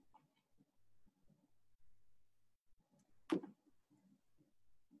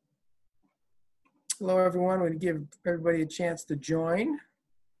Hello, everyone. We're going to give everybody a chance to join.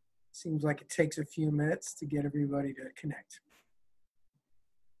 Seems like it takes a few minutes to get everybody to connect.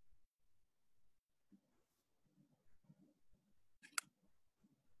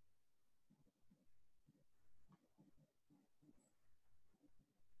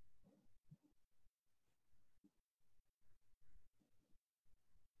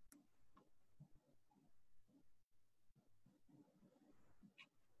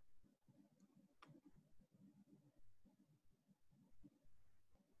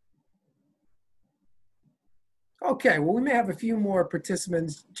 Okay, well, we may have a few more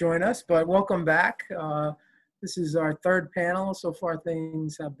participants join us, but welcome back. This is our third panel. So far,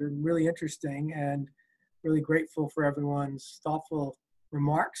 things have been really interesting and really grateful for everyone's thoughtful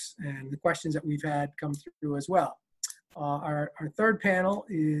remarks and the questions that we've had come through as well. Our third panel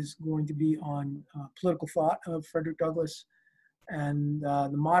is going to be on political thought of Frederick Douglass. And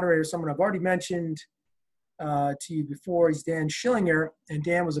the moderator, someone I've already mentioned to you before, is Dan Schillinger. And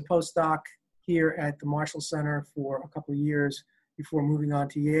Dan was a postdoc here at the Marshall Center for a couple of years before moving on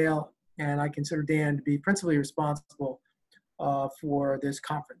to Yale. And I consider Dan to be principally responsible for this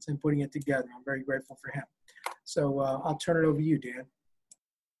conference and putting it together. I'm very grateful for him. So I'll turn it over to you, Dan.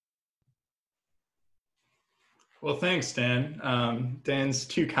 Well, thanks, Dan. Dan's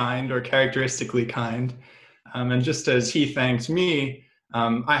too kind, or characteristically kind. And just as he thanked me,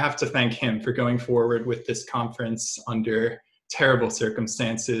 I have to thank him for going forward with this conference under terrible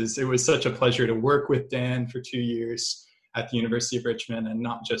circumstances. It was such a pleasure to work with Dan for 2 years at the University of Richmond, and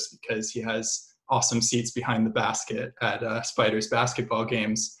not just because he has awesome seats behind the basket at Spiders basketball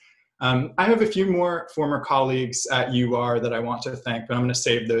games. I have a few more former colleagues at UR that I want to thank, but I'm going to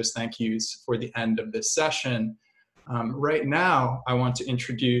save those thank yous for the end of this session. Right now, I want to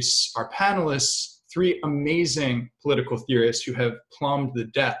introduce our panelists, three amazing political theorists who have plumbed the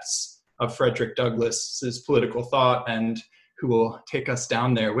depths of Frederick Douglass's political thought and who will take us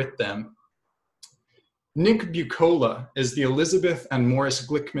down there with them. Nick Buccola is the Elizabeth and Morris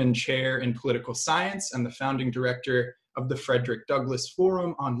Glickman Chair in Political Science and the founding director of the Frederick Douglass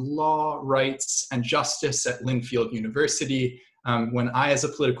Forum on Law, Rights, and Justice at Linfield University. When I, as a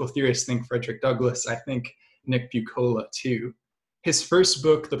political theorist, think Frederick Douglass, I think Nick Buccola too. His first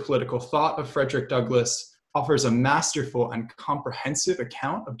book, The Political Thought of Frederick Douglass, offers a masterful and comprehensive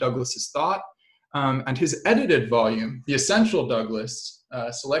account of Douglass's thought. And his edited volume, The Essential Douglass,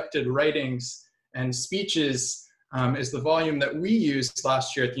 Selected Writings and Speeches, is the volume that we used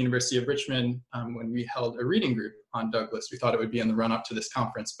last year at the University of Richmond when we held a reading group on Douglass. We thought it would be in the run-up to this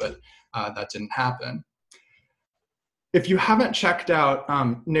conference, but that didn't happen. If you haven't checked out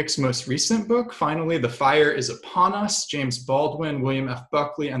Nick's most recent book, Finally, The Fire is Upon Us, James Baldwin, William F.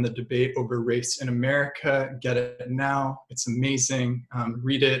 Buckley, and the Debate Over Race in America, get it now. It's amazing.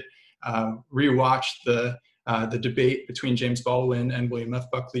 Read it. Rewatch the debate between James Baldwin and William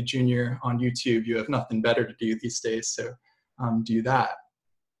F. Buckley Jr. on YouTube. You have nothing better to do these days, so do that.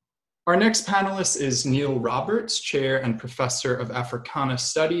 Our next panelist is Neil Roberts, Chair and Professor of Africana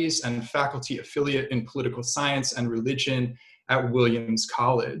Studies and Faculty Affiliate in Political Science and Religion at Williams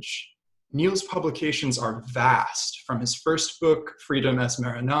College. Neil's publications are vast, from his first book, Freedom as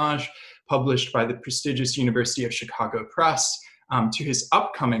Marronage, published by the prestigious University of Chicago Press, to his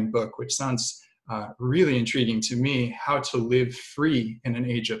upcoming book, which sounds really intriguing to me, How to Live Free in an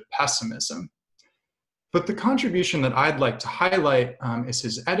Age of Pessimism. But the contribution that I'd like to highlight is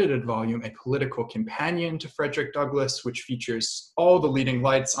his edited volume, A Political Companion to Frederick Douglass, which features all the leading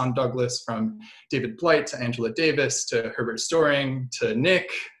lights on Douglass, from David Blight to Angela Davis to Herbert Storing to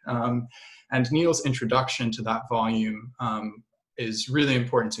Nick. And Neil's introduction to that volume is really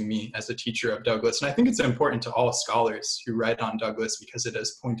important to me as a teacher of Douglass. And I think it's important to all scholars who write on Douglass because it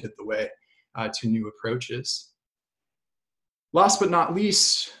has pointed the way to new approaches. Last but not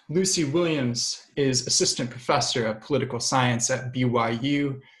least, Lucy Williams is Assistant Professor of Political Science at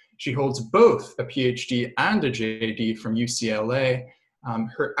BYU. She holds both a PhD and a JD from UCLA.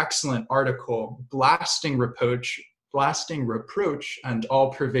 Her excellent article, Blasting Reproach and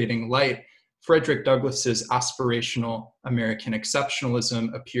All-Pervading Light, Frederick Douglass's Aspirational American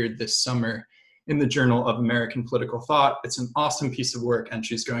Exceptionalism, appeared this summer in the Journal of American Political Thought. It's an awesome piece of work, and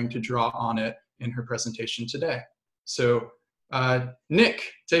she's going to draw on it in her presentation today. So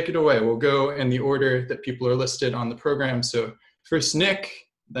Nick, take it away. We'll go in the order that people are listed on the program. So first Nick,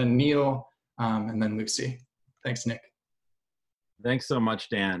 then Neil, and then Lucy. Thanks, Nick. Thanks so much,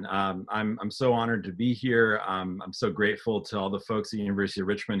 Dan. I'm so honored to be here. I'm so grateful to all the folks at the University of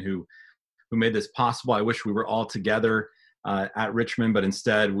Richmond who made this possible. I wish we were all together at Richmond, but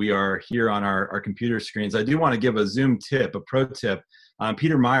instead we are here on our computer screens. I do want to give a Zoom tip, a pro tip.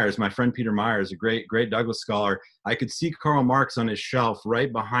 Peter Myers, my friend Peter Myers, a great Douglas scholar. I could see Karl Marx on his shelf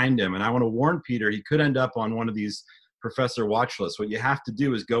right behind him, and I want to warn Peter, he could end up on one of these professor watch lists. What you have to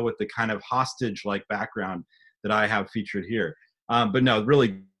do is go with the kind of hostage-like background that I have featured here. But no,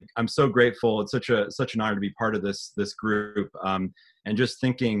 really, I'm so grateful. It's such an honor to be part of this group, and just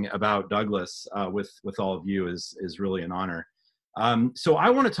thinking about Douglas with all of you is really an honor. So I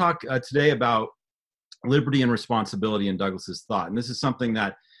want to talk today about liberty and responsibility in Douglas's thought, and this is something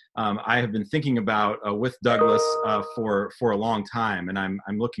that I have been thinking about with Douglas for a long time, and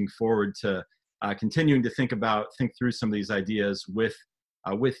I'm looking forward to continuing to think through some of these ideas with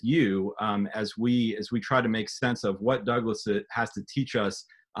you as we try to make sense of what Douglas has to teach us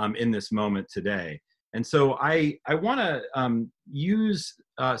in this moment today. And so I want to use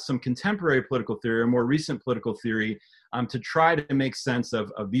some contemporary political theory or more recent political theory to try to make sense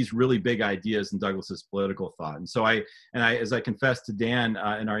of these really big ideas in Douglas's political thought. And so as I confessed to Dan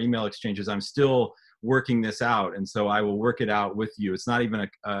in our email exchanges, I'm still working this out, and so I will work it out with you. It's not even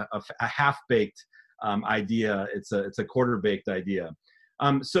a half-baked idea; it's a quarter-baked idea.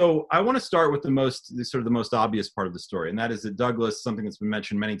 So I want to start with the most obvious part of the story, and that is that Douglas, something that's been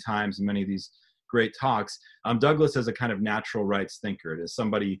mentioned many times in many of these great talks, Douglas as a kind of natural rights thinker, as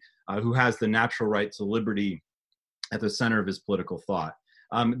somebody who has the natural right to liberty at the center of his political thought.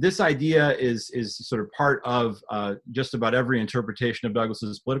 This idea is sort of part of just about every interpretation of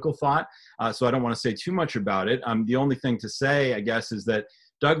Douglas's political thought, so I don't want to say too much about it. The only thing to say, I guess, is that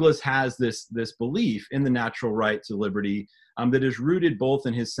Douglas has this belief in the natural right to liberty that is rooted both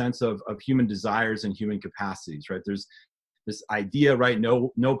in his sense of human desires and human capacities, right? There's this idea, right?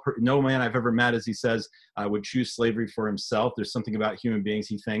 No man I've ever met, as he says, would choose slavery for himself. There's something about human beings,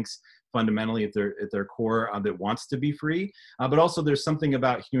 he thinks, fundamentally at their core that wants to be free. But also there's something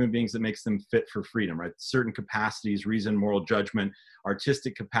about human beings that makes them fit for freedom, right? Certain capacities, reason, moral judgment,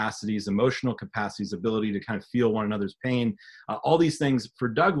 artistic capacities, emotional capacities, ability to kind of feel one another's pain. All these things for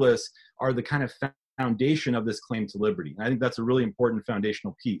Douglas are the kind of foundation of this claim to liberty. And I think that's a really important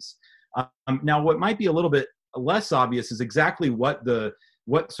foundational piece. Now, what might be a little bit less obvious is exactly what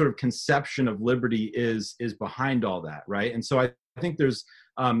sort of conception of liberty is behind all that, right? And so I think there's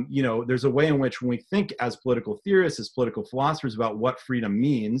a way in which when we think as political theorists, as political philosophers about what freedom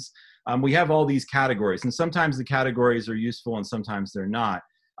means, we have all these categories, and sometimes the categories are useful and sometimes they're not.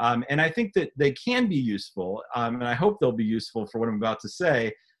 And I think that they can be useful, and I hope they'll be useful for what I'm about to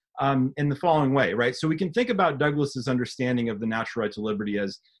say, in the following way, right? So we can think about Douglas's understanding of the natural right to liberty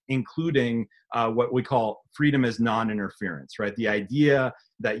as including what we call freedom as non-interference, right? The idea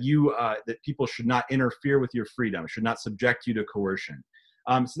that that people should not interfere with your freedom, should not subject you to coercion.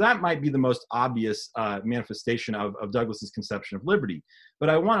 So that might be the most obvious manifestation of Douglas's conception of liberty. But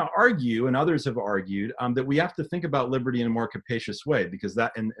I want to argue, and others have argued, that we have to think about liberty in a more capacious way, because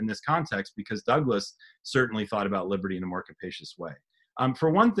that in this context, because Douglas certainly thought about liberty in a more capacious way.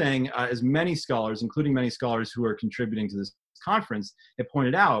 For one thing, as many scholars, including many scholars who are contributing to this conference, have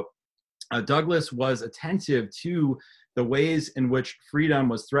pointed out, Douglas was attentive to the ways in which freedom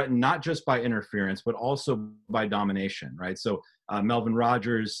was threatened, not just by interference, but also by domination, right? So Melvin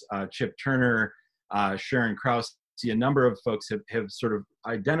Rogers, Chip Turner, Sharon Krause, a number of folks have sort of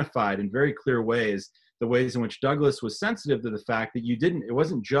identified in very clear ways the ways in which Douglas was sensitive to the fact that it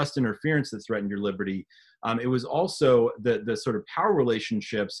wasn't just interference that threatened your liberty. It was also the sort of power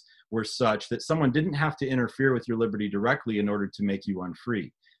relationships were such that someone didn't have to interfere with your liberty directly in order to make you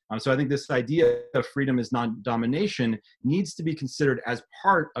unfree. So I think this idea of freedom as non-domination needs to be considered as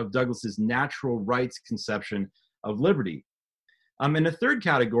part of Douglas's natural rights conception of liberty. In the third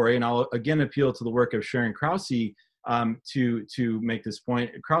category, and I'll again appeal to the work of Sharon Krause to make this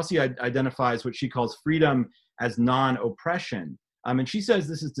point, Krause identifies what she calls freedom as non-oppression. And she says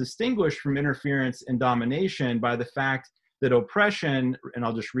this is distinguished from interference and domination by the fact that oppression, and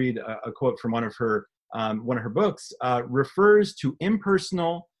I'll just read a quote from one of her books, refers to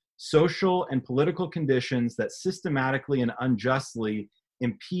impersonal, social, and political conditions that systematically and unjustly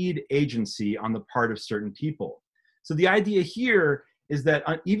impede agency on the part of certain people. So the idea here is that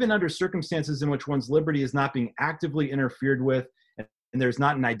even under circumstances in which one's liberty is not being actively interfered with, and there's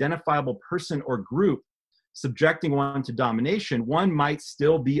not an identifiable person or group subjecting one to domination, one might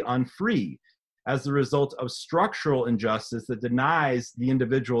still be unfree as the result of structural injustice that denies the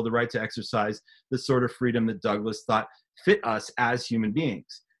individual the right to exercise the sort of freedom that Douglas thought fit us as human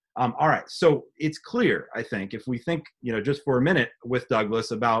beings. All right, so it's clear, I think, if we think, just for a minute with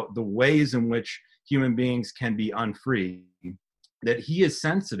Douglas about the ways in which human beings can be unfree, that he is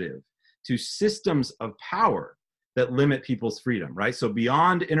sensitive to systems of power that limit people's freedom, right? So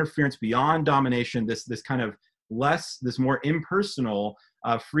beyond interference, beyond domination, this kind of this more impersonal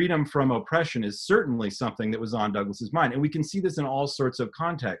freedom from oppression is certainly something that was on Douglas's mind. And we can see this in all sorts of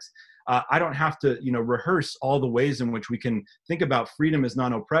contexts. I don't have to, rehearse all the ways in which we can think about freedom as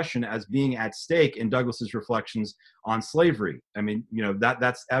non-oppression as being at stake in Douglas's reflections on slavery. I mean,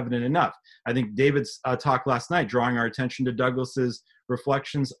 that's evident enough. I think David's talk last night, drawing our attention to Douglas's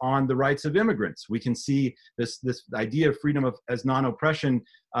reflections on the rights of immigrants. We can see this idea of freedom as non-oppression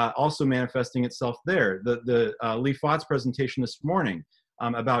also manifesting itself there. The Lee Fott's presentation this morning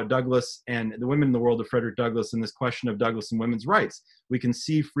about Douglass and the women in the world of Frederick Douglass and this question of Douglass and women's rights. We can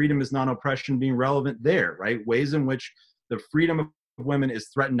see freedom as non-oppression being relevant there, right? Ways in which the freedom of women is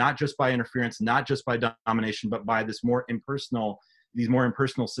threatened not just by interference, not just by domination, but by these more impersonal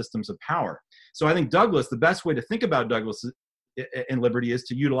systems of power. So I think Douglass, the best way to think about Douglass in liberty is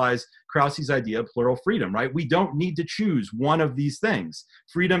to utilize Krause's idea of plural freedom, right? We don't need to choose one of these things.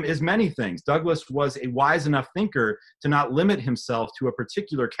 Freedom is many things. Douglass was a wise enough thinker to not limit himself to a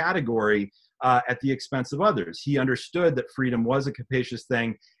particular category at the expense of others. He understood that freedom was a capacious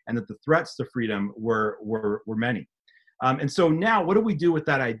thing and that the threats to freedom were many. And so now what do we do with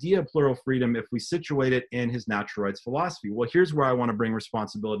that idea of plural freedom if we situate it in his natural rights philosophy? Well, here's where I want to bring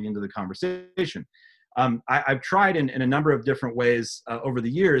responsibility into the conversation. I've tried in a number of different ways over the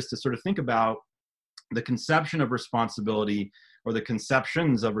years to sort of think about the conception of responsibility or the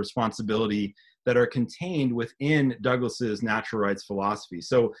conceptions of responsibility that are contained within Douglas's natural rights philosophy.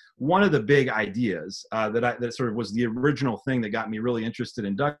 So one of the big ideas that sort of was the original thing that got me really interested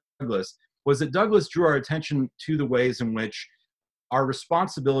in Douglass was that Douglass drew our attention to the ways in which our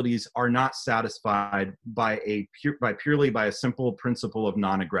responsibilities are not satisfied purely by a simple principle of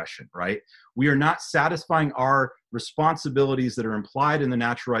non-aggression, right? We are not satisfying our responsibilities that are implied in the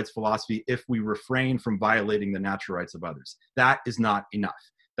natural rights philosophy if we refrain from violating the natural rights of others. That is not enough.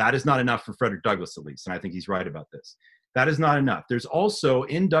 That is not enough for Frederick Douglass, at least, and I think he's right about this. That is not enough. There's also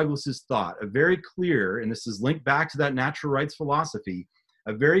in Douglas's thought a very clear, and this is linked back to that natural rights philosophy,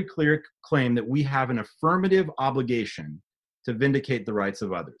 a very clear claim that we have an affirmative obligation to vindicate the rights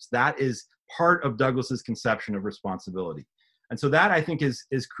of others. That is part of Douglas's conception of responsibility. And so that I think is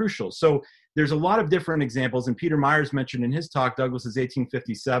crucial. So there's a lot of different examples, and Peter Myers mentioned in his talk Douglas's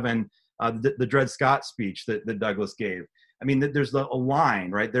 1857, the Dred Scott speech that Douglass gave. I mean, there's a line,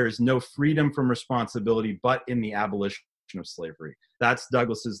 right? There is no freedom from responsibility but in the abolition of slavery. That's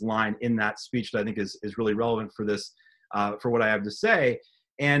Douglas's line in that speech that I think is really relevant for this, for what I have to say.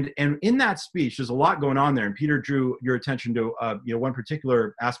 And in that speech, there's a lot going on there. And Peter drew your attention to one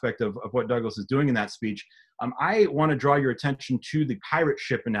particular aspect of what Douglass is doing in that speech. I want to draw your attention to the pirate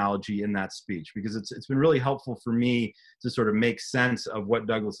ship analogy in that speech, because it's been really helpful for me to sort of make sense of what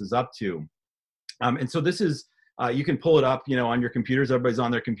Douglass is up to. And so this is, you can pull it up, on your computers. Everybody's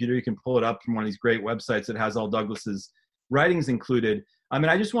on their computer. You can pull it up from one of these great websites that has all Douglass's writings included.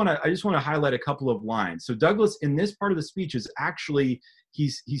 I just want to highlight a couple of lines. So Douglass, in this part of the speech, is actually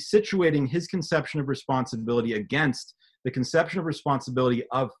he's situating his conception of responsibility against the conception of responsibility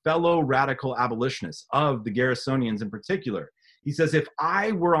of fellow radical abolitionists, of the Garrisonians in particular. He says, if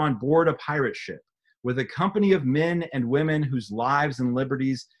I were on board a pirate ship with a company of men and women whose lives and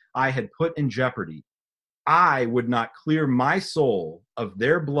liberties I had put in jeopardy, I would not clear my soul of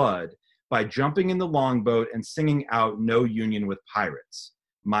their blood by jumping in the longboat and singing out "No Union with Pirates."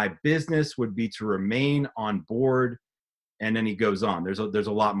 My business would be to remain on board. And then he goes on. There's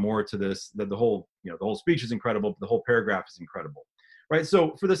a lot more to this. The whole speech is incredible, but the whole paragraph is incredible, right?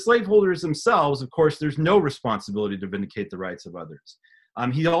 So for the slaveholders themselves, of course, there's no responsibility to vindicate the rights of others.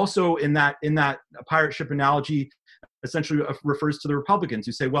 He also, in that pirate ship analogy, essentially refers to the Republicans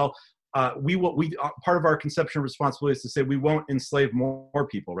who say, well, part of our conception of responsibility is to say we won't enslave more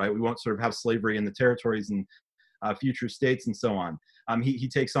people, right? We won't sort of have slavery in the territories and future states and so on. He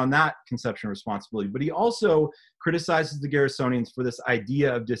takes on that conception of responsibility, but he also criticizes the Garrisonians for this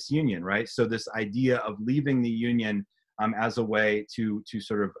idea of disunion, right? So this idea of leaving the Union as a way to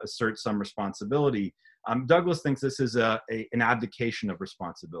sort of assert some responsibility. Douglass thinks this is an abdication of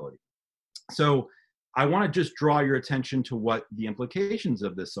responsibility. So I want to just draw your attention to what the implications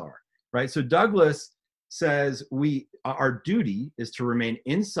of this are, right? So Douglass says our duty is to remain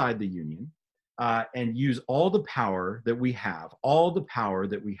inside the Union, and use all the power that we have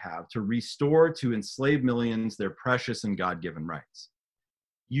to restore to enslaved millions their precious and God-given rights.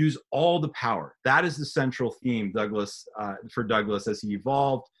 Use all the power. That is the central theme, for Douglass as he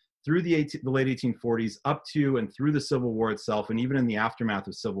evolved through the late 1840s up to and through the Civil War itself, and even in the aftermath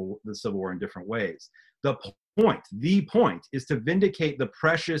of the Civil War in different ways. the point is to vindicate the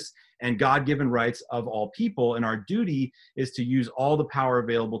precious and God-given rights of all people. And our duty is to use all the power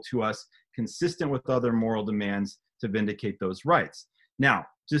available to us, consistent with other moral demands, to vindicate those rights. Now,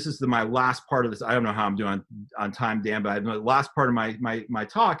 this is my last part of this. I don't know how I'm doing on time, Dan, but the last part of my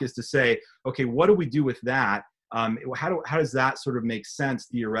talk is to say, okay, what do we do with that? How does that sort of make sense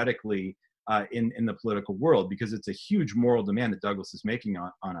theoretically in the political world? Because it's a huge moral demand that Douglass is making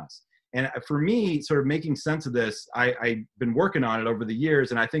on us. And for me, sort of making sense of this, I've been working on it over the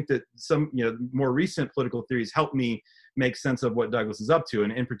years, and I think that some more recent political theories help me make sense of what Douglass is up to,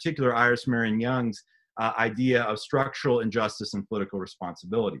 and in particular, Iris Marion Young's idea of structural injustice and political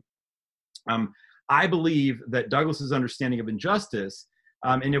responsibility. I believe that Douglass's understanding of injustice,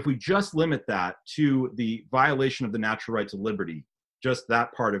 and if we just limit that to the violation of the natural right to liberty, just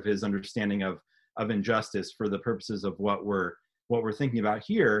that part of his understanding of injustice for the purposes of what we're thinking about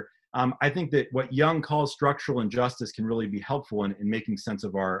here, I think that what Young calls structural injustice can really be helpful in making sense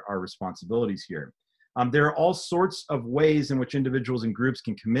of our responsibilities here. There are all sorts of ways in which individuals and groups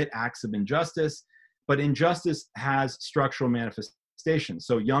can commit acts of injustice, but injustice has structural manifestations.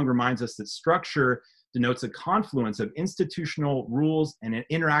 So Young reminds us that structure denotes a confluence of institutional rules and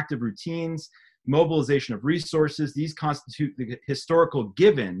interactive routines, mobilization of resources. These constitute the historical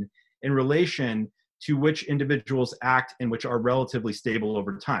given in relation to which individuals act and which are relatively stable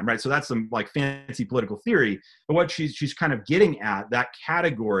over time, right? So that's some like fancy political theory, but what she's kind of getting at, that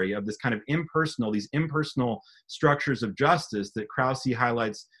category of this kind of these impersonal structures of justice that Krause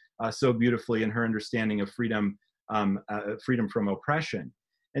highlights so beautifully in her understanding of freedom from oppression.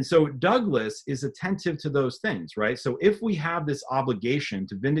 And so Douglass is attentive to those things, right? So if we have this obligation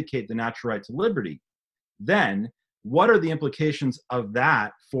to vindicate the natural right to liberty, then what are the implications of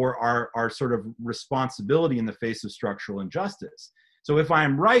that for our sort of responsibility in the face of structural injustice? So if I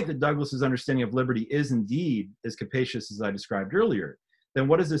am right that Douglass's understanding of liberty is indeed as capacious as I described earlier, then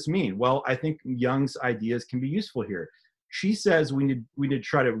what does this mean? Well, I think Young's ideas can be useful here. She says we need to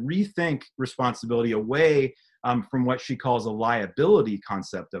try to rethink responsibility away from what she calls a liability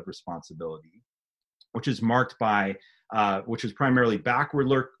concept of responsibility, which is marked by, which is primarily backward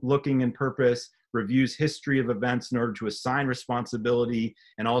looking in purpose, reviews history of events in order to assign responsibility,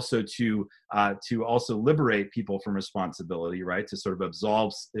 and also to also liberate people from responsibility, right? To sort of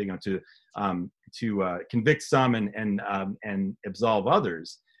absolve, to convict some and absolve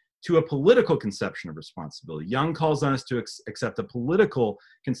others, to a political conception of responsibility. Young calls on us to accept a political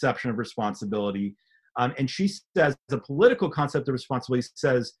conception of responsibility. And she says the political concept of responsibility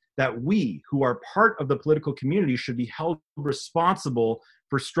says that we, who are part of the political community, should be held responsible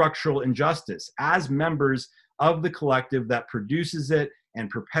for structural injustice as members of the collective that produces it and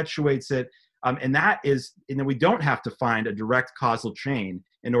perpetuates it. And that is, we don't have to find a direct causal chain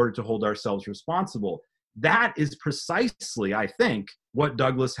in order to hold ourselves responsible. That is precisely, I think, what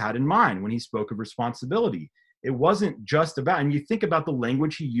Douglass had in mind when he spoke of responsibility. It wasn't just about, and you think about the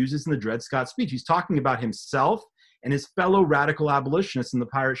language he uses in the Dred Scott speech, he's talking about himself and his fellow radical abolitionists in the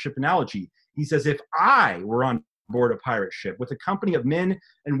pirate ship analogy. He says, if I were on board a pirate ship with a company of men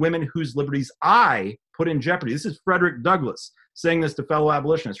and women whose liberties I put in jeopardy, this is Frederick Douglass saying this to fellow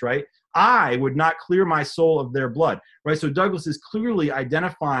abolitionists, right? I would not clear my soul of their blood, right? So Douglass is clearly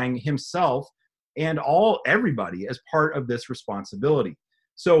identifying himself and everybody as part of this responsibility.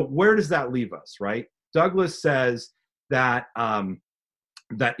 So where does that leave us, right? Douglass says that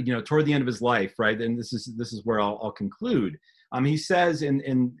toward the end of his life, right, and this is where I'll conclude. He says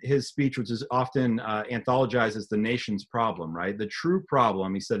in his speech, which is often anthologized as the nation's problem, right? The true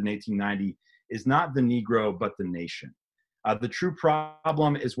problem, he said in 1890, is not the Negro, but the nation. The true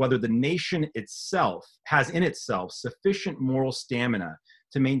problem is whether the nation itself has in itself sufficient moral stamina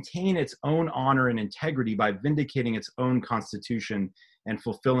to maintain its own honor and integrity by vindicating its own constitution and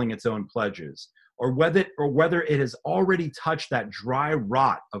fulfilling its own pledges, or whether it has already touched that dry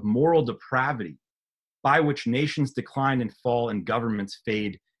rot of moral depravity by which nations decline and fall and governments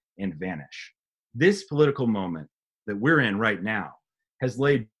fade and vanish. This political moment that we're in right now has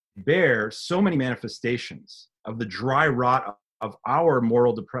laid bare so many manifestations of the dry rot of our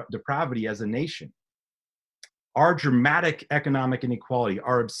moral depravity as a nation. Our dramatic economic inequality,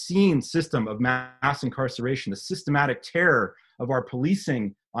 our obscene system of mass incarceration, the systematic terror of our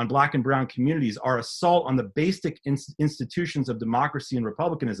policing on Black and brown communities, our assault on the basic institutions of democracy and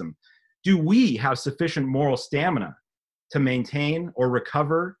republicanism. Do we have sufficient moral stamina to maintain or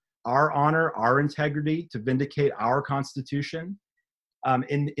recover our honor, our integrity, to vindicate our Constitution?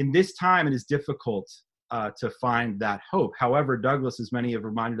 In this time, it is difficult to find that hope. However, Douglass, as many have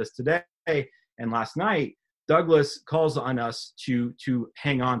reminded us today and last night, Douglass calls on us to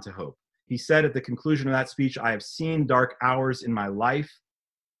hang on to hope. He said at the conclusion of that speech, "I have seen dark hours in my life,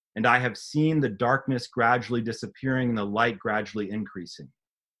 and I have seen the darkness gradually disappearing and the light gradually increasing.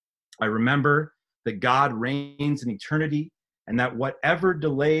 I remember that God reigns in eternity, and that whatever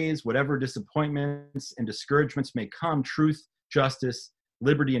delays, whatever disappointments and discouragements may come, truth, justice,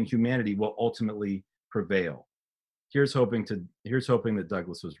 liberty, and humanity will ultimately prevail." Here's hoping that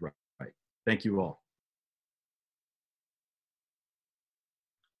Douglass was right. Thank you all.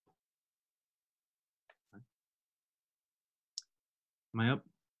 Am I up?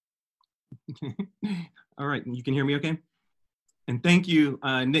 All right, you can hear me okay? And thank you,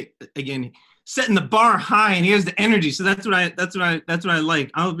 Nick, again, setting the bar high, and he has the energy. So that's what I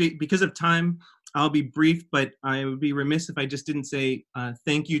like. Because of time, I'll be brief, but I would be remiss if I just didn't say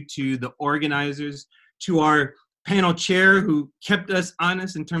thank you to the organizers, to our panel chair who kept us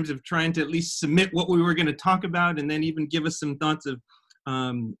honest in terms of trying to at least submit what we were going to talk about, and then even give us some thoughts of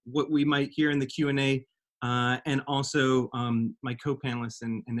what we might hear in the Q&A. And also my co-panelists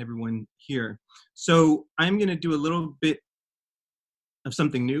and everyone here. So I'm going to do a little bit of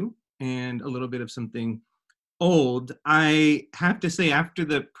something new and a little bit of something old. I have to say, after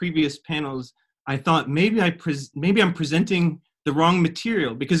the previous panels, I thought maybe I'm presenting the wrong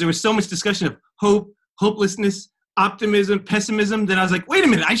material, because there was so much discussion of hope, hopelessness, optimism, pessimism, that I was like, wait a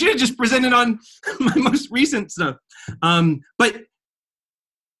minute, I should have just presented on my most recent stuff. But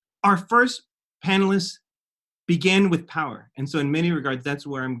our first panelists began with power. And so in many regards, that's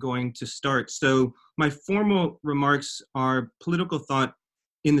where I'm going to start. So my formal remarks are political thought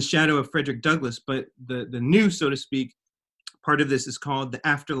in the shadow of Frederick Douglass, but the new, so to speak, part of this is called The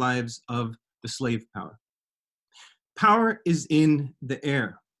Afterlives of the Slave Power. Power is in the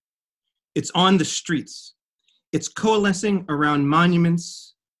air. It's on the streets. It's coalescing around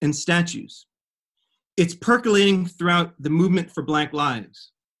monuments and statues. It's percolating throughout the movement for Black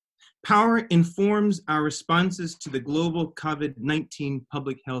lives. Power informs our responses to the global COVID-19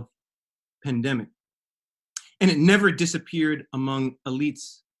 public health pandemic. And it never disappeared among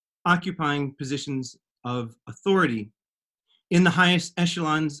elites occupying positions of authority in the highest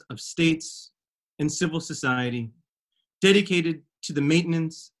echelons of states and civil society, dedicated to the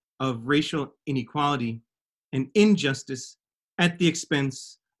maintenance of racial inequality and injustice at the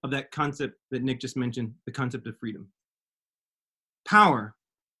expense of that concept that Nick just mentioned, the concept of freedom. Power,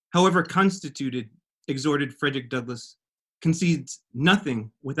 however constituted, exhorted Frederick Douglass, concedes nothing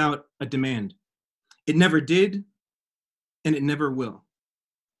without a demand. It never did, and it never will.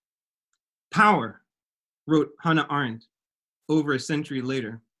 Power, wrote Hannah Arendt over a century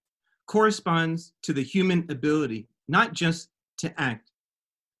later, corresponds to the human ability not just to act,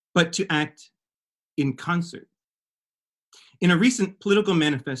 but to act in concert. In a recent political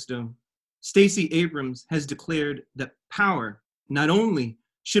manifesto, Stacey Abrams has declared that power not only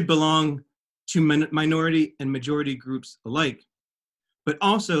should belong to minority and majority groups alike, but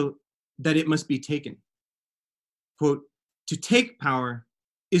also that it must be taken. Quote, "To take power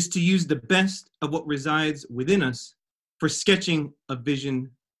is to use the best of what resides within us for sketching a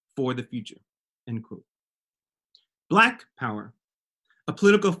vision for the future," end quote. Black power, a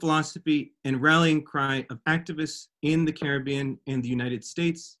political philosophy and rallying cry of activists in the Caribbean and the United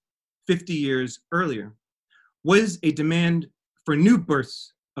States 50 years earlier, was a demand for new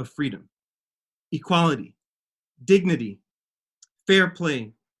births of freedom, equality, dignity, fair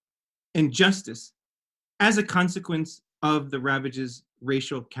play, and justice as a consequence of the ravages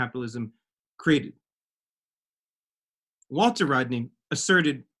racial capitalism created. Walter Rodney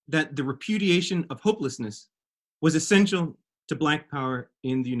asserted that the repudiation of hopelessness was essential to Black power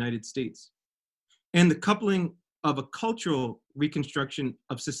in the United States, and the coupling of a cultural reconstruction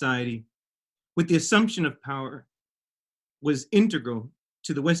of society with the assumption of power was integral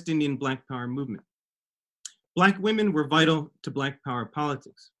to the West Indian Black Power movement. Black women were vital to Black Power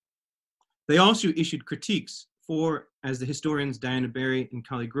politics. They also issued critiques for, as the historians Diana Berry and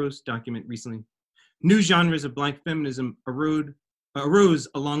Kali Gross document recently, new genres of Black feminism arose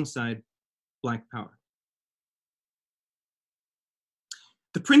alongside Black Power.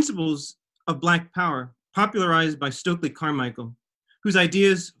 The principles of Black Power, popularized by Stokely Carmichael, whose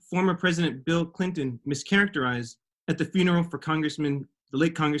ideas former President Bill Clinton mischaracterized at the funeral for the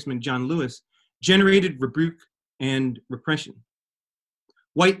late Congressman John Lewis, generated rebuke and repression.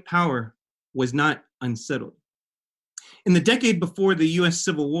 White power was not unsettled. In the decade before the US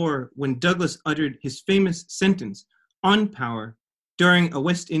Civil War, when Douglass uttered his famous sentence on power during a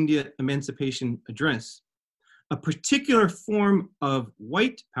West India Emancipation Address, a particular form of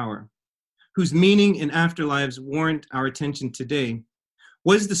white power, whose meaning and afterlives warrant our attention today,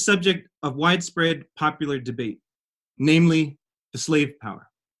 was the subject of widespread popular debate, namely the slave power.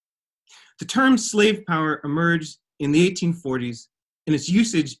 The term slave power emerged in the 1840s, and its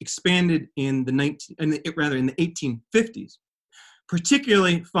usage expanded in the 1850s,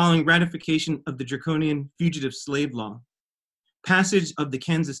 particularly following ratification of the draconian Fugitive Slave Law, passage of the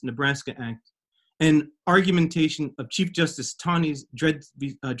Kansas-Nebraska Act, and argumentation of Chief Justice Taney's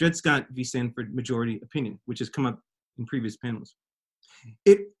Dred Scott v. Sanford majority opinion, which has come up in previous panels.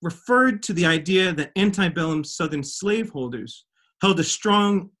 It referred to the idea that antebellum Southern slaveholders held a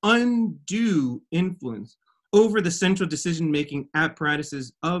strong, undue influence over the central decision-making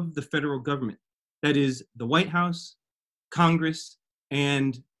apparatuses of the federal government, that is, the White House, Congress,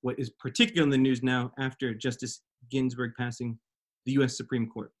 and what is particularly in the news now after Justice Ginsburg passing, the US Supreme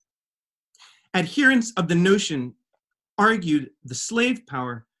Court. Adherents of the notion argued the slave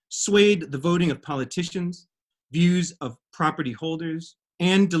power swayed the voting of politicians, views of property holders,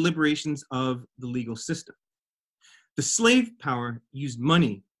 and deliberations of the legal system. The slave power used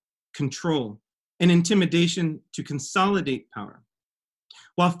money, control, and intimidation to consolidate power.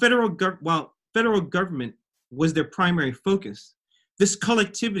 While federal government was their primary focus, this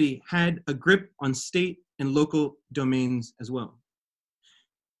collectivity had a grip on state and local domains as well.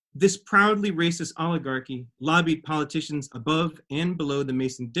 This proudly racist oligarchy lobbied politicians above and below the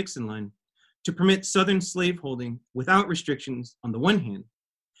Mason-Dixon line to permit Southern slaveholding without restrictions on the one hand,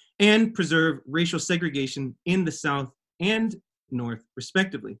 and preserve racial segregation in the South and North,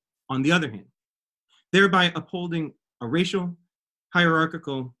 respectively, on the other hand, thereby upholding a racial,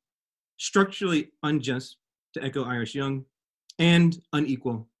 hierarchical, structurally unjust, to echo Irish Young, and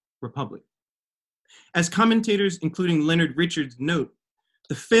unequal republic. As commentators, including Leonard Richards, note,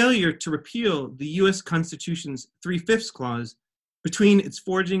 the failure to repeal the US Constitution's 3/5 clause between its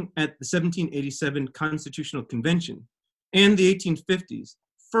forging at the 1787 Constitutional Convention and the 1850s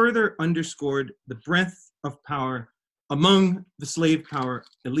further underscored the breadth of power among the slave power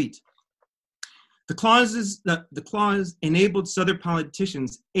elite. The clause enabled Southern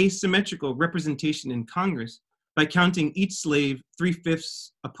politicians asymmetrical representation in Congress by counting each slave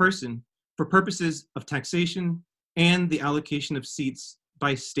 3/5 a person for purposes of taxation and the allocation of seats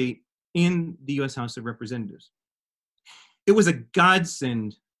by state in the US House of Representatives. It was a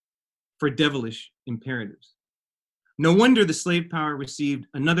godsend for devilish imperatives. No wonder the slave power received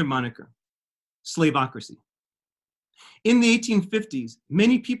another moniker, slaveocracy. In the 1850s,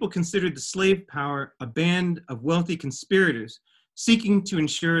 many people considered the slave power a band of wealthy conspirators seeking to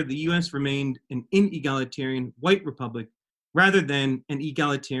ensure the US remained an inegalitarian white republic rather than an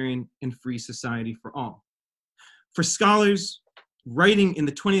egalitarian and free society for all. For scholars writing in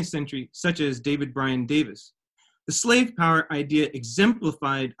the 20th century, such as David Bryan Davis, the slave power idea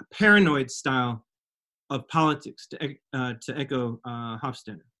exemplified a paranoid style of politics, to echo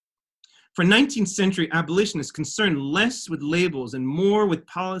Hofstadter. For 19th century abolitionists concerned less with labels and more with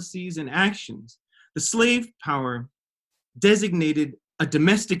policies and actions, the slave power designated a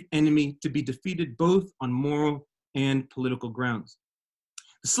domestic enemy to be defeated both on moral and political grounds.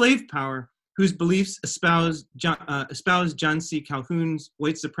 The slave power, whose beliefs espoused John C. Calhoun's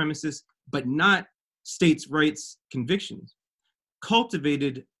white supremacist but not states' rights convictions,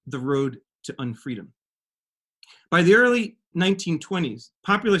 cultivated the road to unfreedom. By the early 1920s,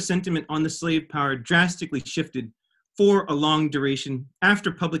 popular sentiment on the slave power drastically shifted for a long duration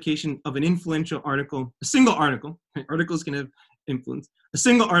after publication of an influential article, a single article, articles can have influence, a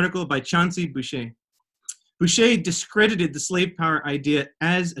single article by Chauncey Boucher. Boucher discredited the slave power idea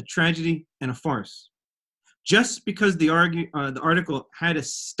as a tragedy and a farce. Just because the article had a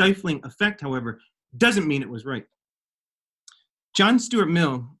stifling effect, however, doesn't mean it was right. John Stuart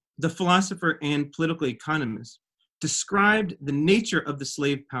Mill, the philosopher and political economist, described the nature of the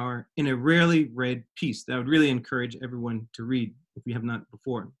slave power in a rarely read piece that I would really encourage everyone to read if you have not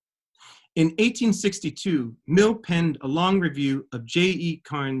before. In 1862, Mill penned a long review of J.E.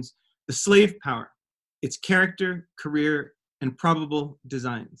 Carnes' The Slave Power, Its Character, Career, and Probable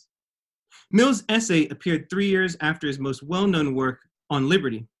Designs. Mill's essay appeared 3 years after his most well-known work on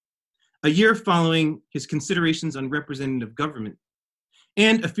liberty, a year following his Considerations on Representative Government,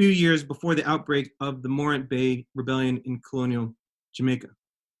 and a few years before the outbreak of the Morant Bay Rebellion in colonial Jamaica.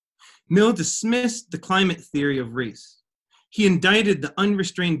 Mill dismissed the climate theory of race. He indicted the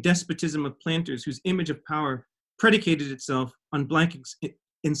unrestrained despotism of planters whose image of power predicated itself on Black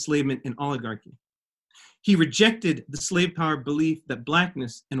enslavement and oligarchy. He rejected the slave power belief that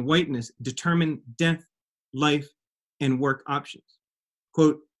Blackness and whiteness determine death, life, and work options.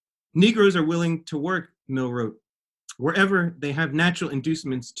 Quote, Negroes are willing to work, Mill wrote, wherever they have natural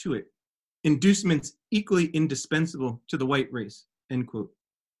inducements to it, inducements equally indispensable to the white race, end quote.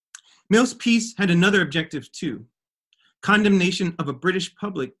 Mill's piece had another objective too, condemnation of a British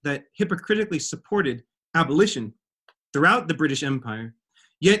public that hypocritically supported abolition throughout the British Empire,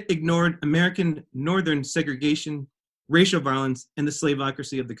 yet ignored American Northern segregation, racial violence, and the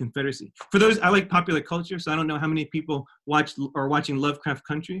slavocracy of the Confederacy. For those, I like popular culture, so I don't know how many people are watching Lovecraft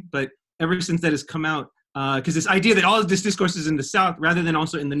Country, but ever since that has come out, because this idea that all of this discourse is in the South rather than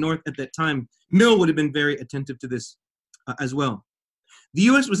also in the North at that time, Mill would have been very attentive to this as well. The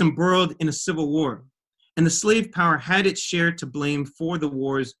U.S. was embroiled in a civil war, and the slave power had its share to blame for the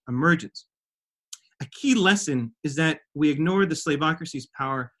war's emergence. A key lesson is that we ignore the slavocracy's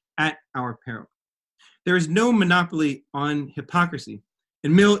power at our peril. There is no monopoly on hypocrisy,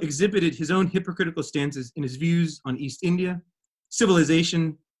 and Mill exhibited his own hypocritical stances in his views on East India,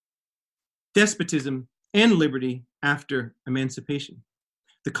 civilization, despotism, and liberty after emancipation.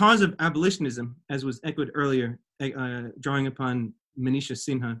 The cause of abolitionism, as was echoed earlier, drawing upon Manisha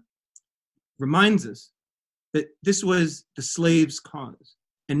Sinha, reminds us that this was the slave's cause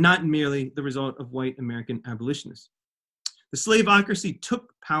and not merely the result of white American abolitionists. The slavocracy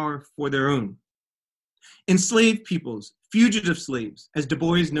took power for their own. Enslaved peoples, fugitive slaves, as Du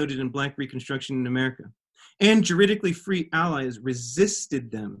Bois noted in Black Reconstruction in America, and juridically free allies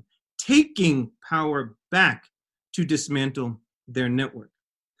resisted them, taking power back to dismantle their network.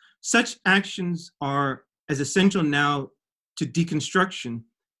 Such actions are as essential now to deconstruction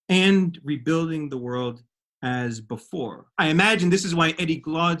and rebuilding the world as before. I imagine this is why Eddie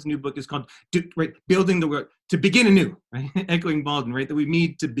Glaude's new book is called Building the World, to begin anew, right? Echoing Baldwin, right? That we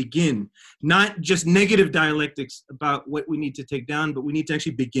need to begin, not just negative dialectics about what we need to take down, but we need to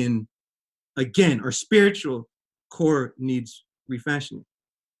actually begin again. Our spiritual core needs refashioning.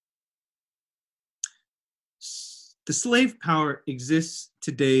 The slave power exists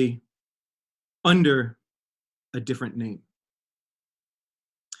today under a different name.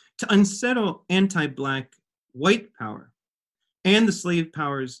 To unsettle anti-Black white power and the slave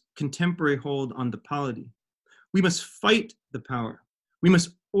power's contemporary hold on the polity, we must fight the power. We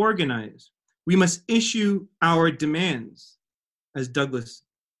must organize. We must issue our demands, as Douglass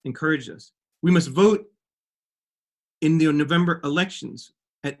encouraged us. We must vote in the November elections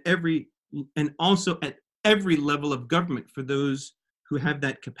and also at every level of government for those who have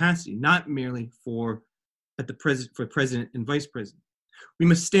that capacity, not merely for president and vice president. We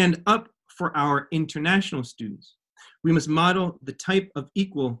must stand up for our international students. We must model the type of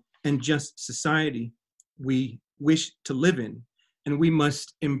equal and just society we wish to live in, and we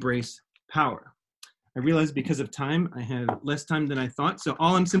must embrace power. I realize because of time, I have less time than I thought, so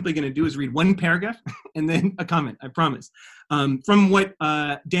all I'm simply going to do is read one paragraph and then a comment, I promise. From what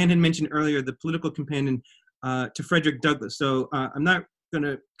Dan had mentioned earlier, the political companion to Frederick Douglass. So I'm not going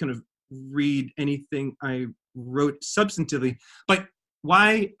to kind of read anything I wrote substantively, but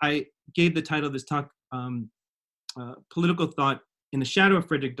why I gave the title of this talk, Political Thought in the Shadow of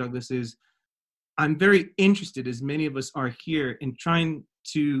Frederick Douglass, is I'm very interested, as many of us are here, in trying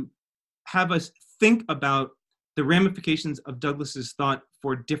to have us think about the ramifications of Douglass's thought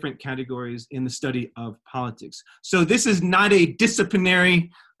for different categories in the study of politics. So this is not a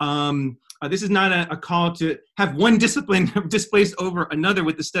disciplinary, this is not a call to have one discipline displaced over another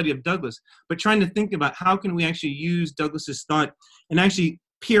with the study of Douglass, but trying to think about how can we actually use Douglass's thought and actually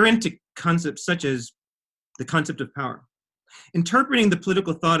peer into concepts such as the concept of power. Interpreting the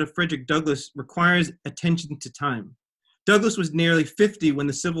political thought of Frederick Douglass requires attention to time. Douglass was nearly 50 when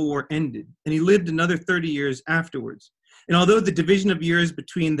the Civil War ended, and he lived another 30 years afterwards. And although the division of years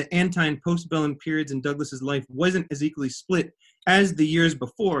between the ante and postbellum periods in Douglass's life wasn't as equally split as the years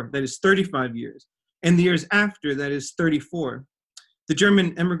before, that is 35 years, and the years after, that is 34, the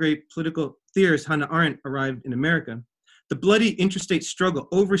German emigre political theorist Hannah Arendt arrived in America. The bloody interstate struggle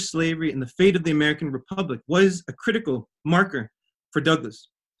over slavery and the fate of the American Republic was a critical marker for Douglass.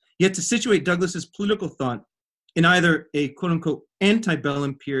 Yet to situate Douglass's political thought in either a quote-unquote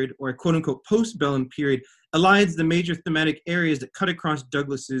antebellum period or a quote-unquote postbellum period elides the major thematic areas that cut across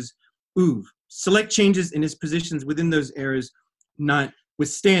Douglass's oeuvre. Select changes in his positions within those eras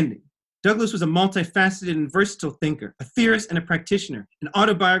notwithstanding. Douglass was a multifaceted and versatile thinker, a theorist and a practitioner, an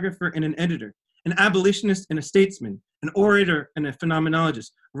autobiographer and an editor, an abolitionist and a statesman, an orator and a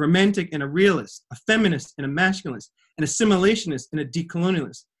phenomenologist, a romantic and a realist, a feminist and a masculinist, an assimilationist and a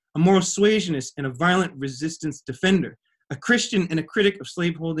decolonialist, a moral suasionist and a violent resistance defender, a Christian and a critic of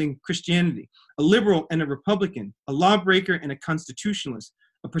slaveholding Christianity, a liberal and a Republican, a lawbreaker and a constitutionalist,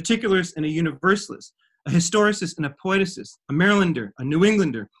 a particularist and a universalist, a historicist and a poeticist, a Marylander, a New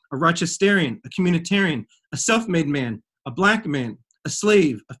Englander, a Rochesterian, a communitarian, a self-made man, a black man, a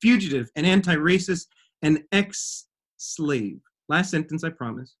slave, a fugitive, an anti-racist, an ex-slave. Last sentence, I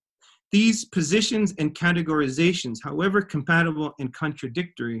promise. These positions and categorizations, however compatible and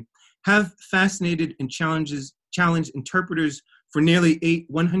contradictory, have fascinated and challenged interpreters for nearly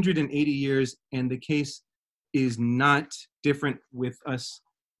 180 years, and the case is not different with us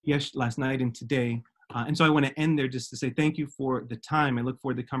last night and today. And so I want to end there just to say thank you for the time. I look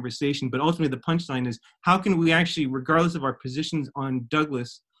forward to the conversation, but ultimately the punchline is, how can we actually, regardless of our positions on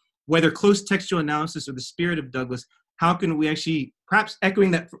Douglass, whether close textual analysis or the spirit of Douglass, how can we actually, perhaps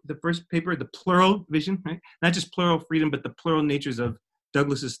echoing that the first paper, the plural vision, right? Not just plural freedom, but the plural natures of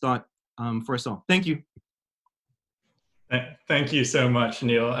Douglass's thought for us all. Thank you. Thank you so much,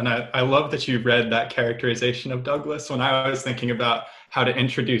 Neil. And I love that you read that characterization of Douglass. When I was thinking about how to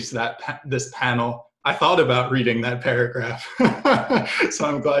introduce this panel, I thought about reading that paragraph. So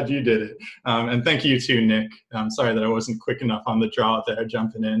I'm glad you did it. And thank you too, Nick. I'm sorry that I wasn't quick enough on the draw there,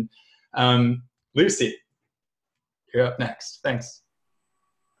 jumping in. Lucy, you're up next. Thanks.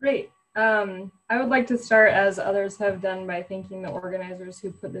 Great. I would like to start, as others have done, by thanking the organizers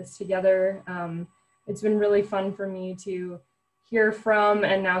who put this together. It's been really fun for me to hear from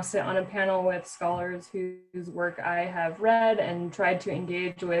and now sit on a panel with scholars whose work I have read and tried to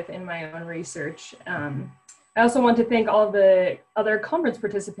engage with in my own research. I also want to thank all of the other conference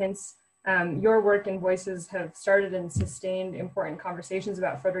participants. Your work and voices have started and sustained important conversations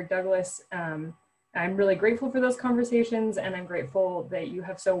about Frederick Douglass. I'm really grateful for those conversations, and I'm grateful that you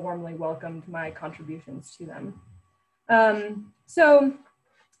have so warmly welcomed my contributions to them. So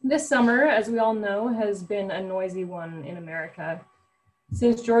this summer, as we all know, has been a noisy one in America.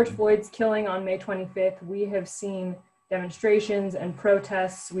 Since George Floyd's killing on May 25th, we have seen demonstrations and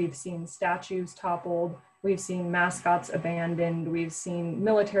protests. We've seen statues toppled. We've seen mascots abandoned. We've seen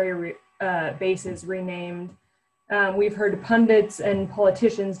military bases renamed. We've heard pundits and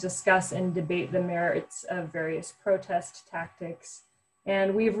politicians discuss and debate the merits of various protest tactics.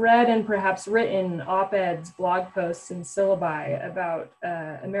 And we've read and perhaps written op-eds, blog posts, and syllabi about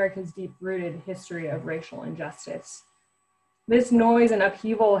America's deep-rooted history of racial injustice. This noise and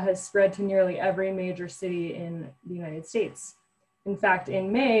upheaval has spread to nearly every major city in the United States. In fact,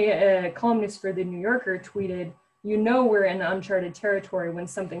 in May, a columnist for The New Yorker tweeted, "You know we're in uncharted territory when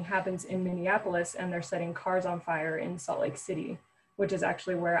something happens in Minneapolis and they're setting cars on fire in Salt Lake City," which is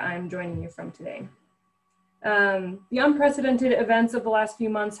actually where I'm joining you from today. The unprecedented events of the last few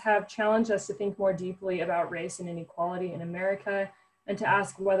months have challenged us to think more deeply about race and inequality in America, and to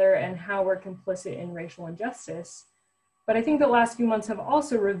ask whether and how we're complicit in racial injustice. But I think the last few months have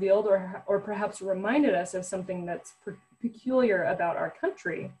also revealed or perhaps reminded us of something that's peculiar about our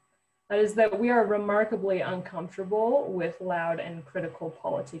country. That is that we are remarkably uncomfortable with loud and critical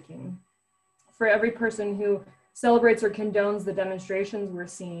politicking. For every person who celebrates or condones the demonstrations we're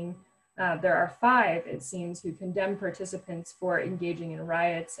seeing, there are 5, it seems, who condemn participants for engaging in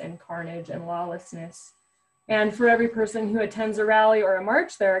riots and carnage and lawlessness. And for every person who attends a rally or a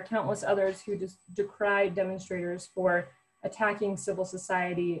march, there are countless others who just decry demonstrators for attacking civil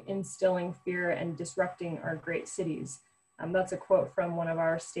society, instilling fear, and disrupting our great cities. That's a quote from one of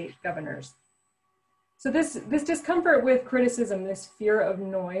our state governors. So this discomfort with criticism, this fear of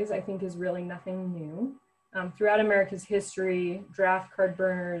noise, I think is really nothing new. Throughout America's history, draft card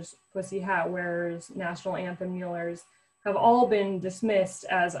burners, pussy hat wearers, national anthem kneelers have all been dismissed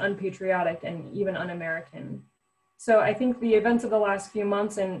as unpatriotic and even un-American. So I think the events of the last few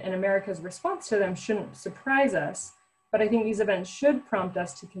months and America's response to them shouldn't surprise us, but I think these events should prompt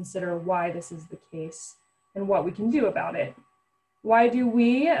us to consider why this is the case and what we can do about it. Why do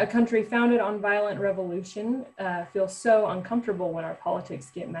we, a country founded on violent revolution, feel so uncomfortable when our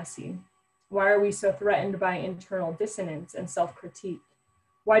politics get messy? Why are we so threatened by internal dissonance and self-critique?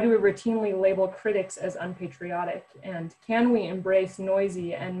 Why do we routinely label critics as unpatriotic? And can we embrace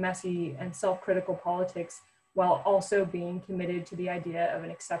noisy and messy and self-critical politics while also being committed to the idea of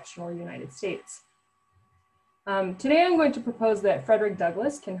an exceptional United States? Today, I'm going to propose that Frederick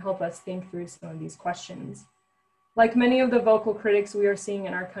Douglass can help us think through some of these questions. Like many of the vocal critics we are seeing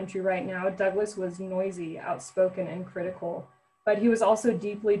in our country right now, Douglass was noisy, outspoken, and critical, but he was also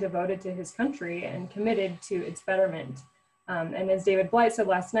deeply devoted to his country and committed to its betterment. And as David Blight said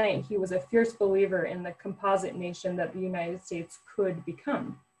last night, he was a fierce believer in the composite nation that the United States could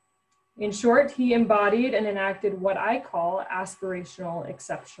become. In short, he embodied and enacted what I call aspirational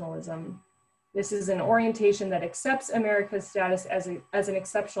exceptionalism. This is an orientation that accepts America's status as an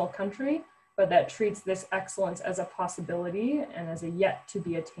exceptional country, but that treats this excellence as a possibility and as a yet to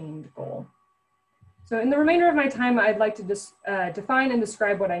be attained goal. So in the remainder of my time, I'd like to define and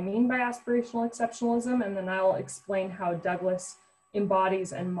describe what I mean by aspirational exceptionalism, and then I'll explain how Douglass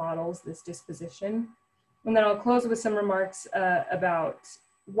embodies and models this disposition. And then I'll close with some remarks about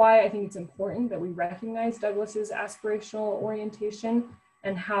why I think it's important that we recognize Douglas's aspirational orientation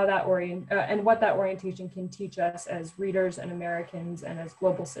and how that and what that orientation can teach us as readers and Americans and as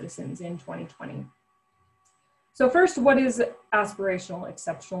global citizens in 2020. So first, what is aspirational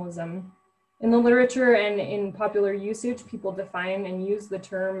exceptionalism? In the literature and in popular usage, people define and use the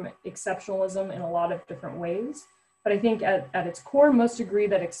term exceptionalism in a lot of different ways. But I think at its core, most agree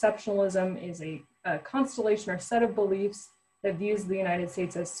that exceptionalism is a constellation or set of beliefs that views the United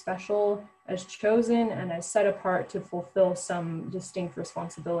States as special, as chosen, and as set apart to fulfill some distinct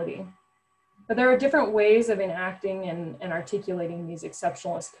responsibility. But there are different ways of enacting and articulating these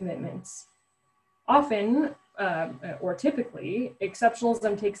exceptionalist commitments. Often, or typically,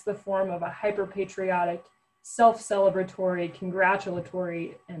 exceptionalism takes the form of a hyper-patriotic, self-celebratory,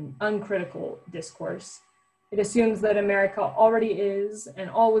 congratulatory, and uncritical discourse. It assumes that America already is and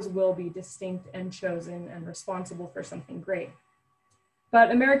always will be distinct and chosen and responsible for something great. But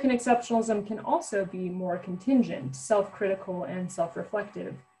American exceptionalism can also be more contingent, self-critical, and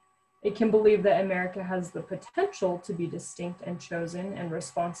self-reflective. It can believe that America has the potential to be distinct and chosen and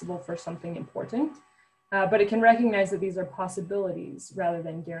responsible for something important, but it can recognize that these are possibilities rather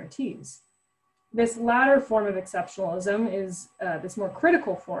than guarantees. This latter form of exceptionalism is, this more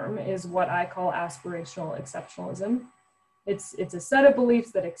critical form is what I call aspirational exceptionalism. It's a set of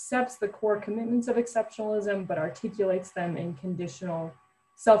beliefs that accepts the core commitments of exceptionalism, but articulates them in conditional,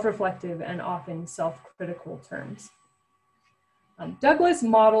 self-reflective, and often self-critical terms. Douglas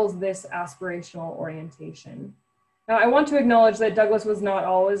models this aspirational orientation. Now, I want to acknowledge that Douglas was not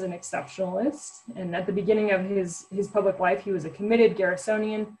always an exceptionalist, and at the beginning of his public life, he was a committed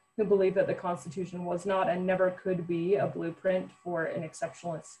Garrisonian who believed that the Constitution was not and never could be a blueprint for an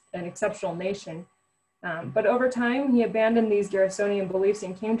exceptional nation. But over time, he abandoned these Garrisonian beliefs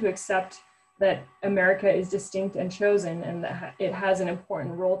and came to accept that America is distinct and chosen and that it has an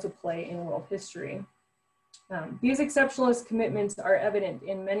important role to play in world history. These exceptionalist commitments are evident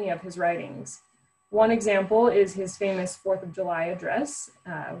in many of his writings. One example is his famous 4th of July address,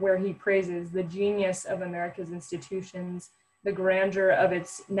 where he praises the genius of America's institutions, the grandeur of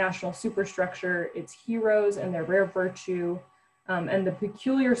its national superstructure, its heroes and their rare virtue, and the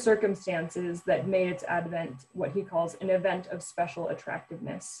peculiar circumstances that made its advent what he calls an event of special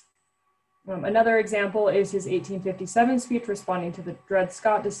attractiveness. Another example is his 1857 speech responding to the Dred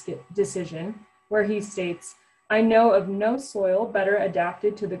Scott decision, where he states, "I know of no soil better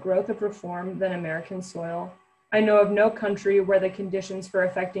adapted to the growth of reform than American soil. I know of no country where the conditions for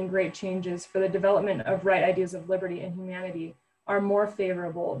effecting great changes for the development of right ideas of liberty and humanity are more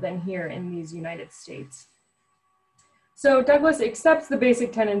favorable than here in these United States." So Douglas accepts the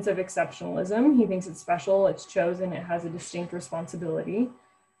basic tenets of exceptionalism. He thinks it's special, it's chosen, it has a distinct responsibility.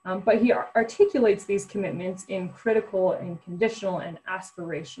 But he articulates these commitments in critical and conditional and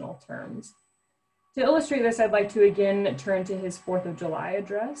aspirational terms. To illustrate this, I'd like to again turn to his 4th of July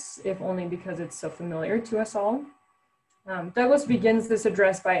address, if only because it's so familiar to us all. Douglas begins this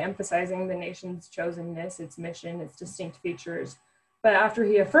address by emphasizing the nation's chosenness, its mission, its distinct features. But after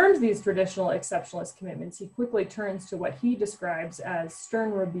he affirms these traditional exceptionalist commitments, he quickly turns to what he describes as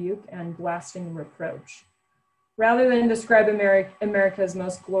stern rebuke and blasting reproach. Rather than describe America's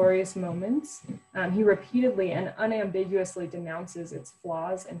most glorious moments, he repeatedly and unambiguously denounces its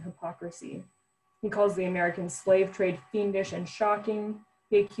flaws and hypocrisy. He calls the American slave trade fiendish and shocking.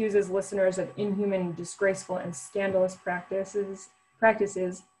 He accuses listeners of inhuman, disgraceful, and scandalous practices.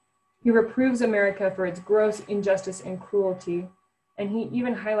 He reproves America for its gross injustice and cruelty. And he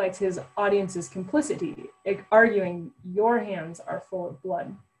even highlights his audience's complicity, arguing, "Your hands are full of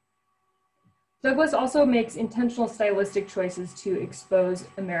blood." Douglas also makes intentional stylistic choices to expose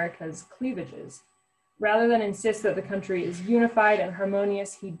America's cleavages. Rather than insist that the country is unified and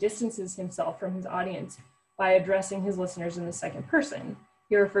harmonious, he distances himself from his audience by addressing his listeners in the second person.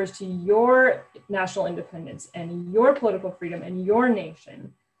 He refers to your national independence and your political freedom and your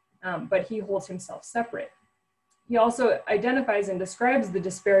nation, but he holds himself separate. He also identifies and describes the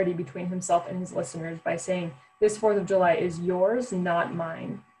disparity between himself and his listeners by saying, "This 4th of July is yours, not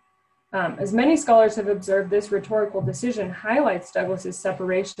mine." As many scholars have observed, this rhetorical decision highlights Douglas's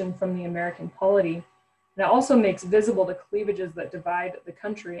separation from the American polity. And it also makes visible the cleavages that divide the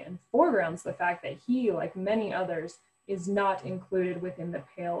country and foregrounds the fact that he, like many others, is not included within the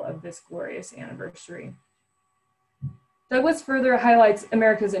pale of this glorious anniversary. Douglas further highlights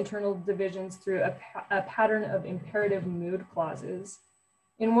America's internal divisions through a pattern of imperative mood clauses.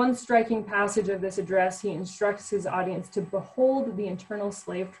 In one striking passage of this address, he instructs his audience to behold the internal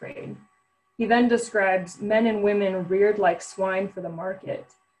slave trade. He then describes men and women reared like swine for the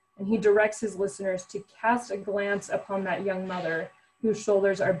market, and he directs his listeners to cast a glance upon that young mother whose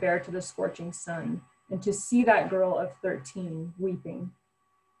shoulders are bare to the scorching sun, and to see that girl of 13 weeping.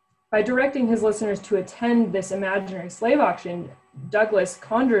 By directing his listeners to attend this imaginary slave auction, Douglass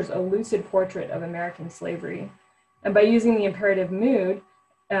conjures a lucid portrait of American slavery. And by using the imperative mood,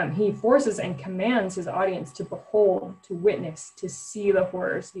 he forces and commands his audience to behold, to witness, to see the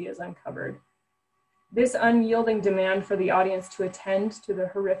horrors he has uncovered. This unyielding demand for the audience to attend to the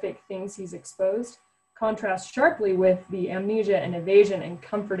horrific things he's exposed contrasts sharply with the amnesia and evasion and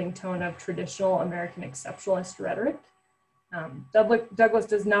comforting tone of traditional American exceptionalist rhetoric. Douglass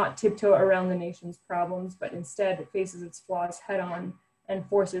does not tiptoe around the nation's problems, but instead faces its flaws head on and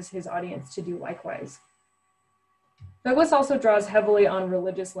forces his audience to do likewise. Douglass also draws heavily on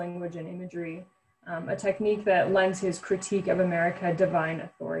religious language and imagery, a technique that lends his critique of America divine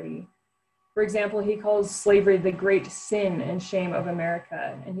authority. For example, he calls slavery the great sin and shame of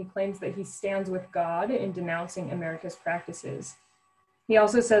America, and he claims that he stands with God in denouncing America's practices. He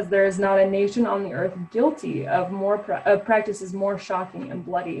also says there is not a nation on the earth guilty of practices more shocking and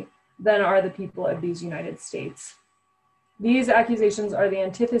bloody than are the people of these United States. These accusations are the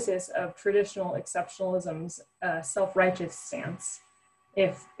antithesis of traditional exceptionalism's self-righteous stance.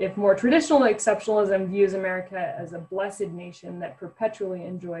 If more traditional exceptionalism views America as a blessed nation that perpetually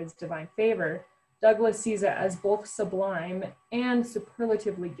enjoys divine favor, Douglass sees it as both sublime and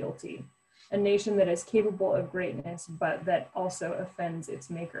superlatively guilty, a nation that is capable of greatness, but that also offends its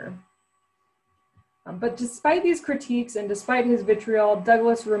maker. But despite these critiques and despite his vitriol,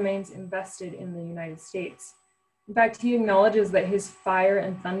 Douglass remains invested in the United States. In fact, he acknowledges that his fire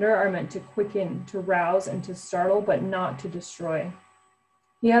and thunder are meant to quicken, to rouse, and to startle, but not to destroy.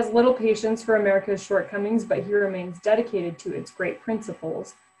 He has little patience for America's shortcomings, but he remains dedicated to its great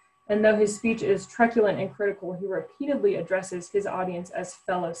principles. And though his speech is truculent and critical, he repeatedly addresses his audience as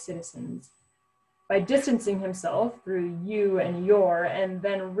fellow citizens. By distancing himself through you and your, and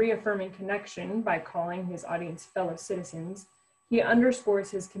then reaffirming connection by calling his audience fellow citizens, he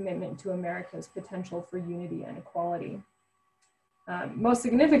underscores his commitment to America's potential for unity and equality. Most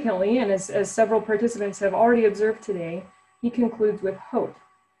significantly, and as several participants have already observed today, he concludes with hope.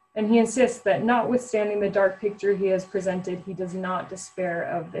 And he insists that notwithstanding the dark picture he has presented, he does not despair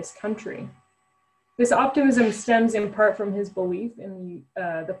of this country. This optimism stems in part from his belief in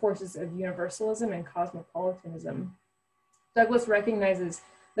the forces of universalism and cosmopolitanism. Douglass recognizes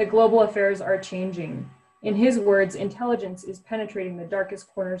that global affairs are changing. In his words, intelligence is penetrating the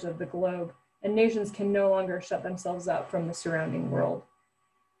darkest corners of the globe, and nations can no longer shut themselves up from the surrounding world.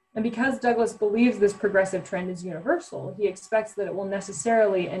 And because Douglass believes this progressive trend is universal, he expects that it will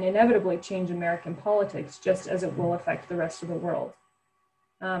necessarily and inevitably change American politics, just as it will affect the rest of the world.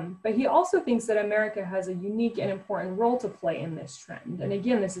 But he also thinks that America has a unique and important role to play in this trend. And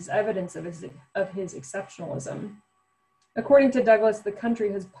again, this is evidence of his exceptionalism. According to Douglass, the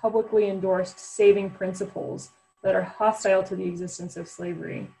country has publicly endorsed saving principles that are hostile to the existence of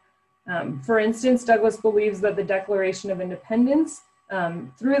slavery. For instance, Douglass believes that the Declaration of Independence,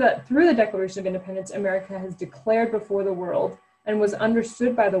 through the Declaration of Independence, America has declared before the world and was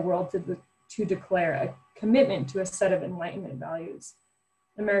understood by the world to declare a commitment to a set of Enlightenment values.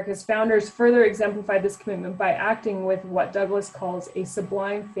 America's founders further exemplified this commitment by acting with what Douglass calls a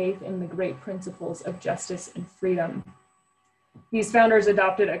sublime faith in the great principles of justice and freedom. These founders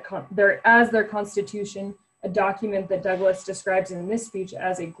adopted as their constitution a document that Douglass describes in this speech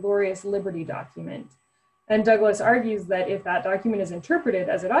as a glorious liberty document. And Douglass argues that if that document is interpreted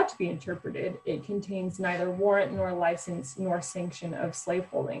as it ought to be interpreted, it contains neither warrant nor license nor sanction of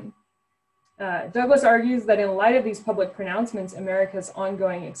slaveholding. Douglass argues that in light of these public pronouncements, America's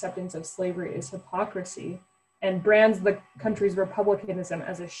ongoing acceptance of slavery is hypocrisy and brands the country's republicanism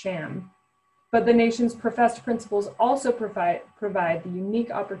as a sham. But the nation's professed principles also provide the unique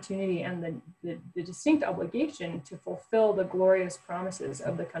opportunity and the distinct obligation to fulfill the glorious promises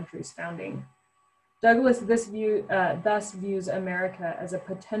of the country's founding. Douglass thus views America as a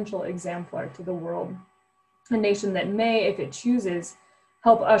potential exemplar to the world, a nation that may, if it chooses,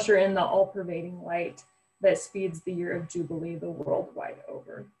 help usher in the all-pervading light that speeds the year of Jubilee the world wide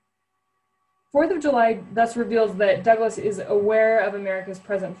over. 4th of July thus reveals that Douglass is aware of America's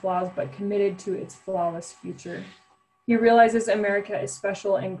present flaws, but committed to its flawless future. He realizes America is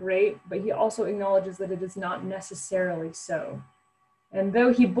special and great, but he also acknowledges that it is not necessarily so. And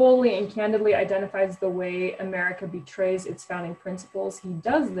though he boldly and candidly identifies the way America betrays its founding principles, he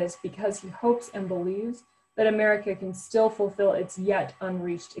does this because he hopes and believes that America can still fulfill its yet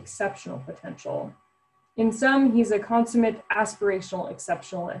unreached exceptional potential. In sum, he's a consummate aspirational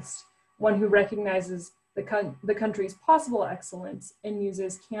exceptionalist, one who recognizes the country's possible excellence and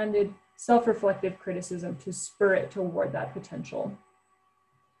uses candid, self-reflective criticism to spur it toward that potential.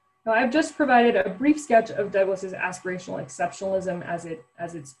 Now, I've just provided a brief sketch of Douglas's aspirational exceptionalism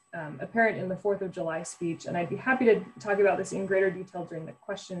as it's apparent in the 4th of July speech, and I'd be happy to talk about this in greater detail during the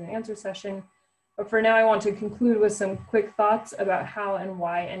question and answer session. But for now, I want to conclude with some quick thoughts about how and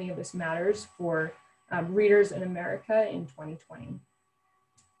why any of this matters for readers in America in 2020.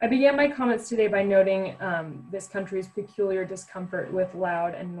 I began my comments today by noting this country's peculiar discomfort with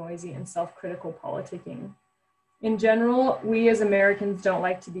loud and noisy and self-critical politicking. In general, we as Americans don't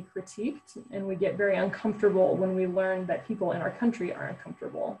like to be critiqued, and we get very uncomfortable when we learn that people in our country are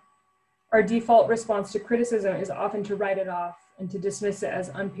uncomfortable. Our default response to criticism is often to write it off and to dismiss it as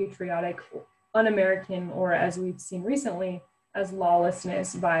unpatriotic, un-American, or as we've seen recently, as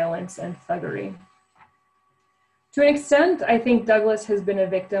lawlessness, violence, and thuggery. To an extent, I think Douglas has been a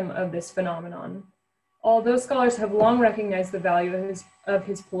victim of this phenomenon. Although scholars have long recognized the value of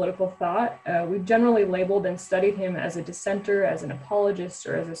his political thought, we've generally labeled and studied him as a dissenter, as an apologist,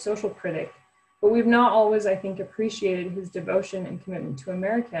 or as a social critic, but we've not always, I think, appreciated his devotion and commitment to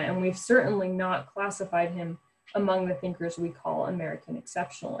America, and we've certainly not classified him among the thinkers we call American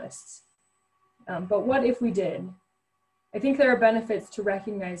exceptionalists. But what if we did? I think there are benefits to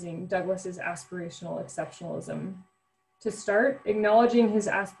recognizing Douglas's aspirational exceptionalism. To start, acknowledging his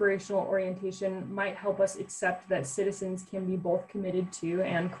aspirational orientation might help us accept that citizens can be both committed to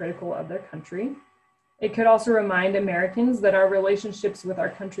and critical of their country. It could also remind Americans that our relationships with our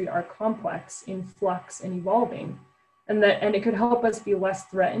country are complex, in flux, and evolving, and it could help us be less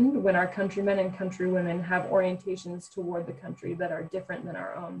threatened when our countrymen and countrywomen have orientations toward the country that are different than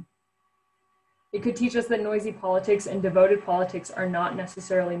our own. It could teach us that noisy politics and devoted politics are not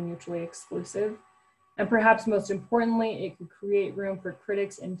necessarily mutually exclusive. And perhaps most importantly, it could create room for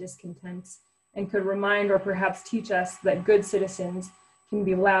critics and discontents, and could remind or perhaps teach us that good citizens can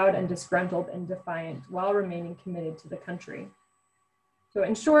be loud and disgruntled and defiant while remaining committed to the country. So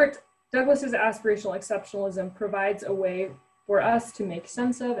in short, Douglas's aspirational exceptionalism provides a way for us to make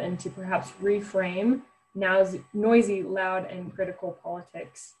sense of and to perhaps reframe noisy, loud, and critical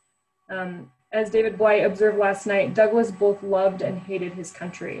politics. As David Blight observed last night, Douglas both loved and hated his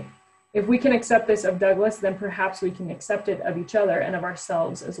country. If we can accept this of Douglas, then perhaps we can accept it of each other and of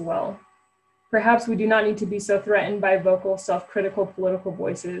ourselves as well. Perhaps we do not need to be so threatened by vocal, self-critical political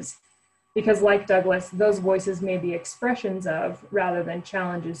voices, because like Douglas, those voices may be expressions of, rather than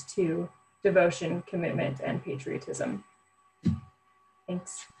challenges to, devotion, commitment, and patriotism.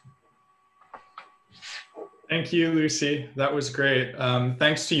 Thanks. Thank you, Lucy. That was great.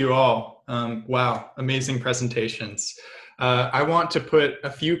 Thanks to you all. Wow, amazing presentations. I want to put a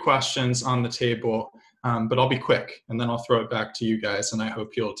few questions on the table, but I'll be quick, and then I'll throw it back to you guys, and I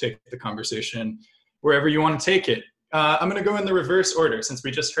hope you'll take the conversation wherever you want to take it. I'm going to go in the reverse order, since we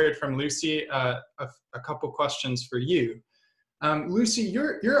just heard from Lucy. A couple questions for you. Lucy,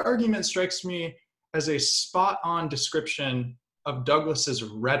 your argument strikes me as a spot-on description of Douglas's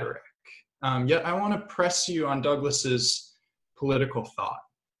rhetoric, yet I want to press you on Douglas's political thought.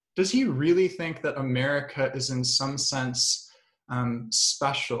 Does he really think that America is in some sense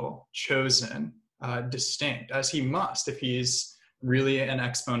special, chosen, distinct, as he must if he's really an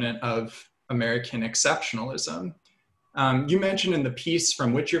exponent of American exceptionalism? You mentioned in the piece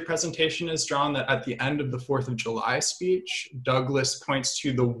from which your presentation is drawn that at the end of the 4th of July speech, Douglas points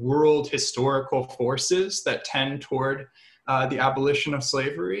to the world historical forces that tend toward the abolition of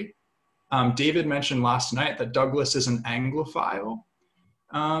slavery. David mentioned last night that Douglas is an Anglophile.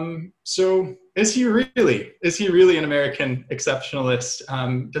 So is he really an American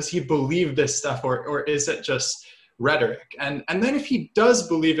exceptionalist? Does he believe this stuff, or is it just rhetoric? And then if he does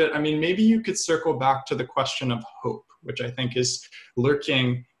believe it, I mean, maybe you could circle back to the question of hope, which I think is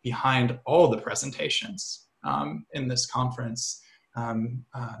lurking behind all the presentations in this conference.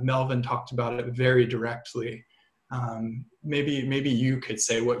 Melvin talked about it very directly. Maybe you could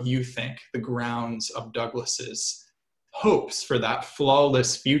say what you think the grounds of Douglas's hopes for that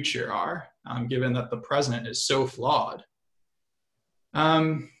flawless future are, given that the present is so flawed.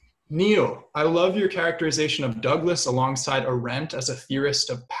 Neil, I love your characterization of Douglas alongside Arendt as a theorist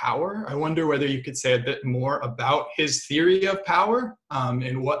of power. I wonder whether you could say a bit more about his theory of power,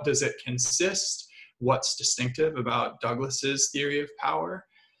 and what does it consist? What's distinctive about Douglas's theory of power?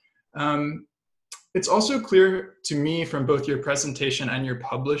 It's also clear to me from both your presentation and your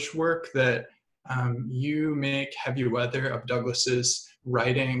published work that you make heavy weather of Douglas's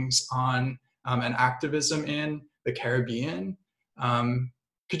writings on and activism in the Caribbean.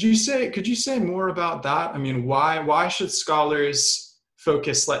 Could you say more about that? I mean, why should scholars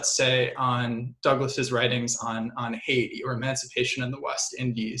focus, let's say, on Douglas's writings on Haiti or emancipation in the West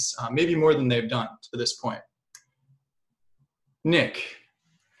Indies, maybe more than they've done to this point? Nick,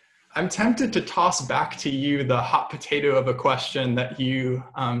 I'm tempted to toss back to you the hot potato of a question that you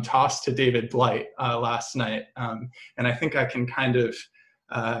tossed to David Blight last night. And I think I can kind of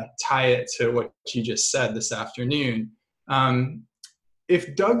tie it to what you just said this afternoon.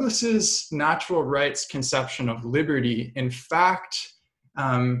 If Douglas's natural rights conception of liberty, in fact,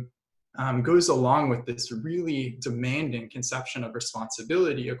 goes along with this really demanding conception of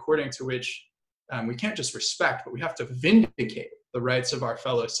responsibility, according to which we can't just respect, but we have to vindicate the rights of our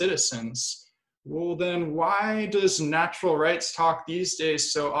fellow citizens, well, then why does natural rights talk these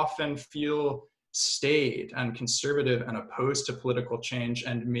days so often feel staid and conservative and opposed to political change,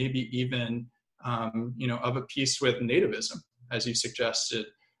 and maybe even of a piece with nativism, as you suggested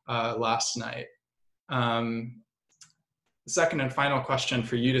last night? The second and final question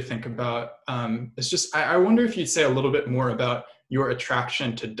for you to think about is just, I wonder if you'd say a little bit more about your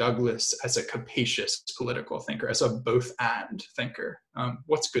attraction to Douglass as a capacious political thinker, as a both-and thinker.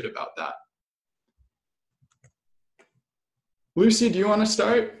 What's good about that? Lucy, do you want to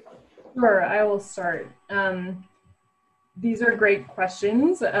start? Sure, I will start. These are great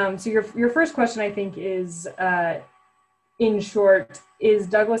questions. So your first question, I think, is, in short, is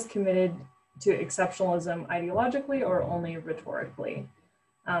Douglass committed to exceptionalism ideologically or only rhetorically?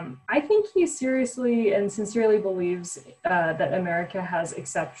 I think he seriously and sincerely believes that America has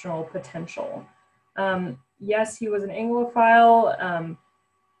exceptional potential. Yes, he was an Anglophile.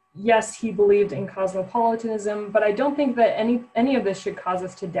 Yes, he believed in cosmopolitanism, but I don't think that any of this should cause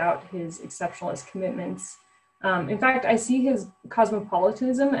us to doubt his exceptionalist commitments. In fact, I see his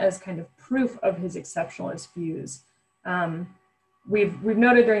cosmopolitanism as kind of proof of his exceptionalist views. We've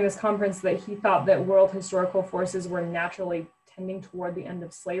noted during this conference that he thought that world historical forces were naturally tending toward the end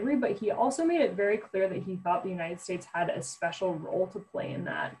of slavery, but he also made it very clear that he thought the United States had a special role to play in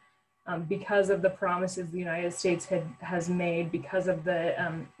that, because of the promises the United States has made, because of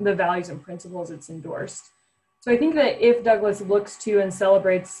the values and principles it's endorsed. So I think that if Douglass looks to and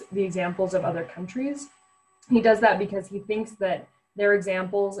celebrates the examples of other countries, he does that because he thinks that their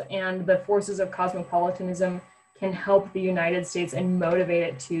examples and the forces of cosmopolitanism can help the United States and motivate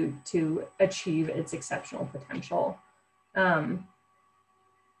it to achieve its exceptional potential. To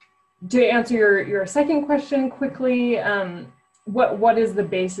answer your second question quickly, what is the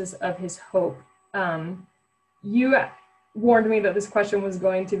basis of his hope? You warned me that this question was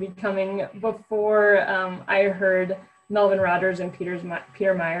going to be coming before I heard Melvin Rogers and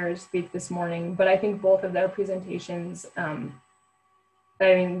Peter Myers speak this morning, but I think both of their presentations, I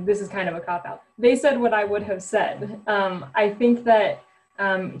mean, this is kind of a cop-out. They said what I would have said. I think that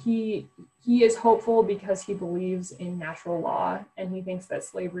he is hopeful because he believes in natural law, and he thinks that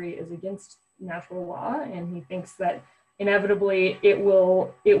slavery is against natural law, and he thinks that inevitably it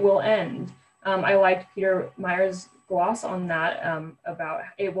will end. I liked Peter Myers' gloss on that about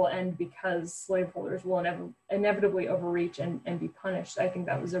it will end because slaveholders will inevitably overreach and be punished. I think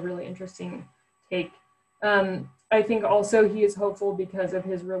that was a really interesting take. I think also he is hopeful because of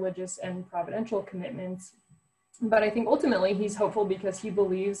his religious and providential commitments. But I think ultimately he's hopeful because he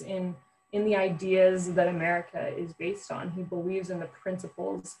believes in the ideas that America is based on. He believes in the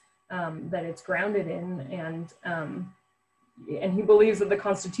principles that it's grounded in, and he believes that the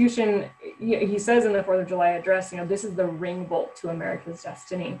Constitution, he says in the 4th of July address, this is the ring bolt to America's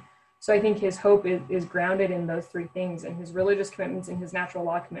destiny. So I think his hope is grounded in those three things, in his religious commitments, in his natural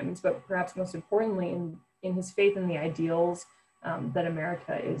law commitments, but perhaps most importantly in his faith in the ideals that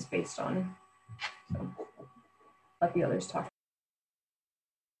America is based on. So let the others talk.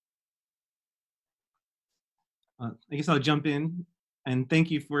 I guess I'll jump in, and thank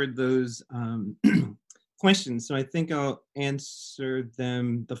you for those questions. So I think I'll answer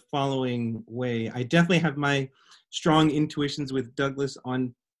them the following way. I definitely have my strong intuitions with Douglass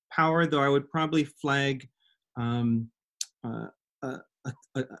on power, though I would probably flag a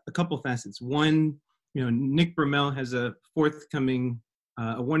couple facets. One, Nick Bromell has a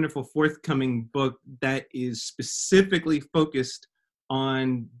wonderful forthcoming book that is specifically focused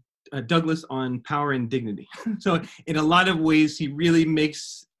on Douglass on power and dignity. So in a lot of ways, he really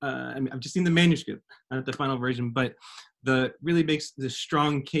makes, I've just seen the manuscript, not the final version, but really makes the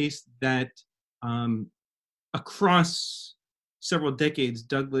strong case that across several decades,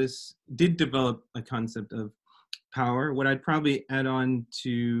 Douglass did develop a concept of power. What I'd probably add on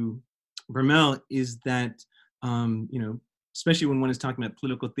to Bromell is that, especially when one is talking about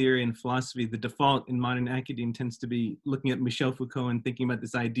political theory and philosophy, the default in modern academia tends to be looking at Michel Foucault and thinking about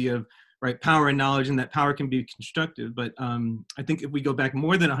this idea of power and knowledge, and that power can be constructive. But I think if we go back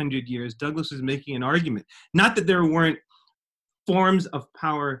more than 100 years, Douglass was making an argument, not that there weren't forms of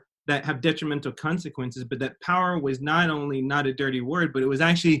power that have detrimental consequences, but that power was not only not a dirty word, but it was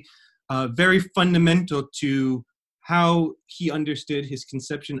actually very fundamental to how he understood his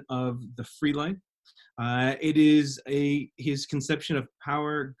conception of the free life. His conception of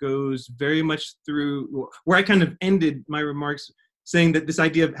power goes very much through where I kind of ended my remarks, saying that this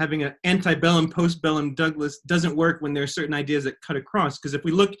idea of having an antebellum, postbellum Douglass doesn't work when there are certain ideas that cut across. Because if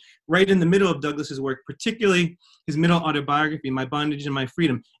we look right in the middle of Douglass's work, particularly his middle autobiography, My Bondage and My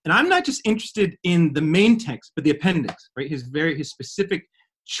Freedom, and I'm not just interested in the main text, but the appendix, right? His specific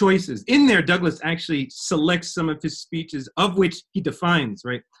choices. In there, Douglass actually selects some of his speeches, of which he defines,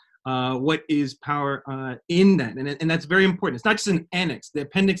 right? What is power in that. And that's very important. It's not just an annex. The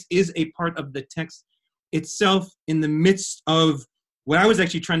appendix is a part of the text itself in the midst of what I was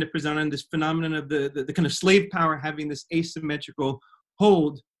actually trying to present on this phenomenon of the kind of slave power having this asymmetrical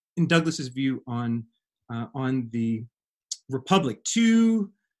hold in Douglass's view on the Republic. To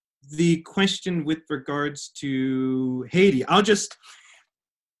the question with regards to Haiti,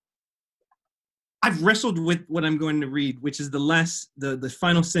 I've wrestled with what I'm going to read, which is the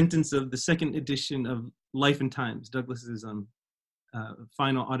final sentence of the second edition of Life and Times, Douglass's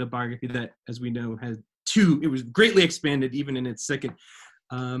final autobiography that, as we know, has it was greatly expanded even in its second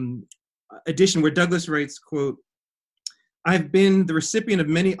edition, where Douglass writes, quote, "I've been the recipient of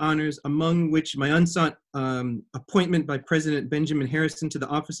many honors, among which my unsought appointment by President Benjamin Harrison to the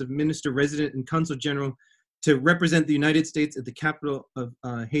office of Minister Resident and Consul General to represent the United States at the capital of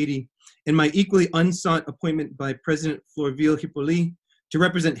Haiti, and my equally unsought appointment by President Florville Hippolyte to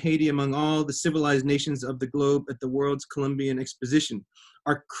represent Haiti among all the civilized nations of the globe at the World's Columbian Exposition,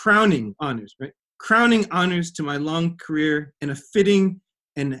 are crowning honors, right? Crowning honors to my long career and a fitting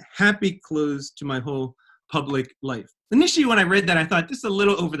and happy close to my whole public life." Initially, when I read that, I thought this is a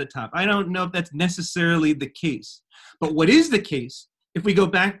little over the top. I don't know if that's necessarily the case. But what is the case, if we go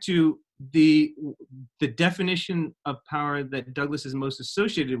back to the definition of power that Douglass is most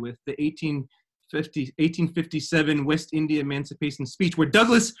associated with, the 1857 West India Emancipation Speech, where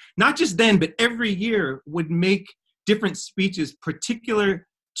Douglass, not just then, but every year, would make different speeches particular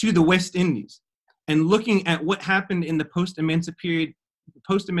to the West Indies, and looking at what happened in the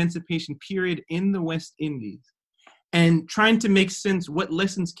post-emancipation period in the West Indies, and trying to make sense, what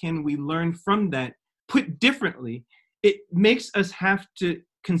lessons can we learn from that? Put differently, it makes us have to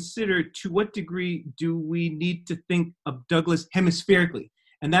consider to what degree do we need to think of Douglass hemispherically.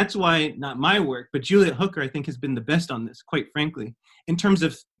 And that's why, not my work, but Juliet Hooker, I think, has been the best on this, quite frankly, in terms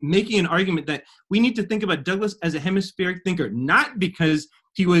of making an argument that we need to think about Douglass as a hemispheric thinker, not because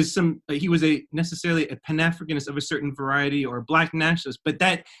he was necessarily a Pan-Africanist of a certain variety or a Black nationalist, but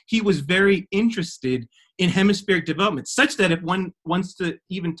that he was very interested in hemispheric development, such that if one wants to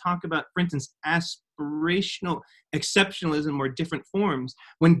even talk about, for instance, aspirational exceptionalism or different forms,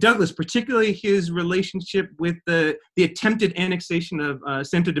 when Douglass, particularly his relationship with the attempted annexation of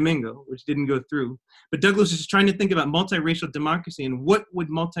Santo Domingo, which didn't go through, but Douglass is trying to think about multiracial democracy and what would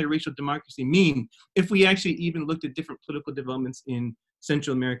multiracial democracy mean if we actually even looked at different political developments in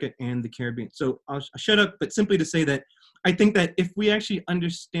Central America and the Caribbean. So I'll shut up, but simply to say that I think that if we actually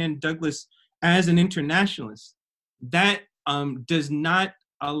understand Douglass as an internationalist, that is not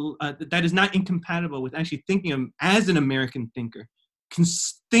incompatible with actually thinking of him as an American thinker,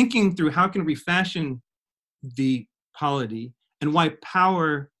 thinking through how can we fashion the polity and why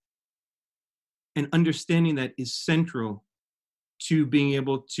power and understanding that is central to being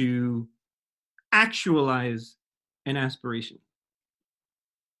able to actualize an aspiration.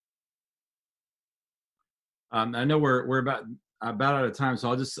 I know we're about out of time, so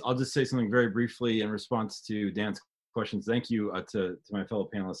I'll just say something very briefly in response to Dan's questions. Thank you to my fellow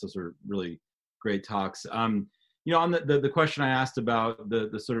panelists. Those are really great talks. On the question I asked about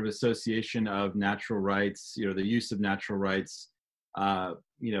the sort of association of natural rights, the use of natural rights,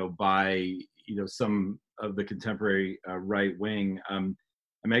 by some of the contemporary right wing.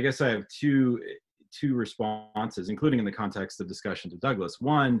 I guess I have two responses, including in the context of discussions of Douglass.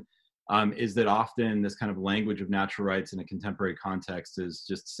 One is that often this kind of language of natural rights in a contemporary context is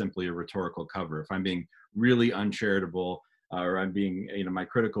just simply a rhetorical cover. If I'm being really uncharitable, or I'm being, my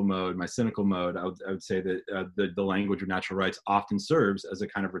critical mode, my cynical mode, I would say that the language of natural rights often serves as a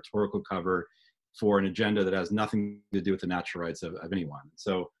kind of rhetorical cover for an agenda that has nothing to do with the natural rights of anyone.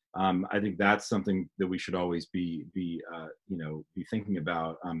 So I think that's something that we should always be thinking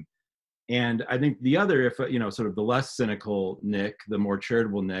about. And I think the other, if sort of the less cynical Nick, the more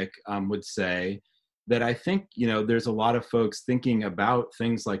charitable Nick, would say that I think there's a lot of folks thinking about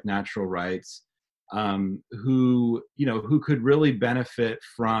things like natural rights who could really benefit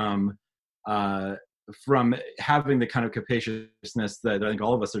from from having the kind of capaciousness that I think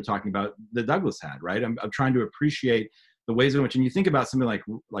all of us are talking about that Douglass had, right? I'm trying to appreciate the ways in which, and you think about something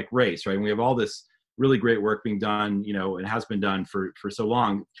like race, right? And we have all this really great work being done, and has been done for so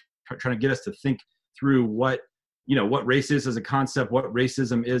long, trying to get us to think through what race is as a concept, what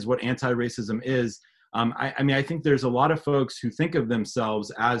racism is, what anti-racism is. I mean, I think there's a lot of folks who think of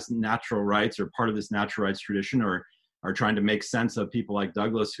themselves as natural rights or part of this natural rights tradition, or are trying to make sense of people like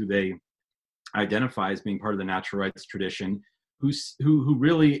Douglass, who they identify as being part of the natural rights tradition, who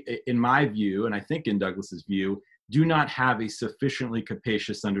really, in my view, and I think in Douglass's view, do not have a sufficiently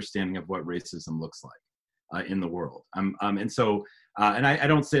capacious understanding of what racism looks like in the world. And so I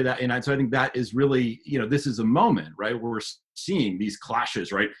don't say that, and so I think that is really, this is a moment, right, where we're seeing these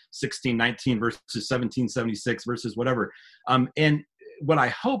clashes, right, 1619 versus 1776 versus whatever. And what I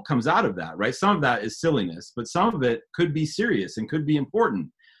hope comes out of that, right, some of that is silliness, but some of it could be serious and could be important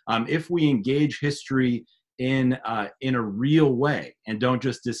if we engage history in a real way and don't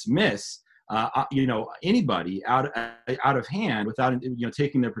just dismiss anybody out of hand without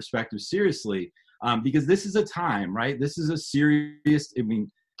taking their perspective seriously, because this is a time, right? This is a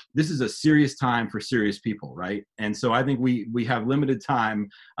serious time for serious people, right? And so I think we have limited time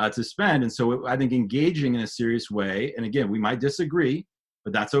to spend, and so I think engaging in a serious way, and again, we might disagree,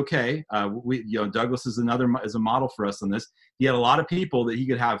 but that's okay. Douglass is a model for us on this. He had a lot of people that he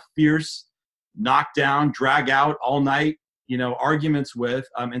could have fierce, knock down, drag out all night, arguments with,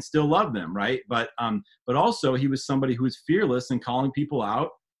 and still love them, right? But also he was somebody who was fearless in calling people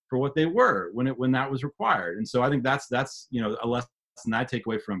out for what they were when that was required. And so I think that's a lesson I take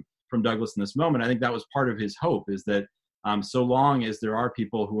away from Douglass in this moment. I think that was part of his hope, is that so long as there are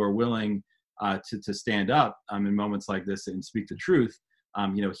people who are willing to stand up in moments like this and speak the truth,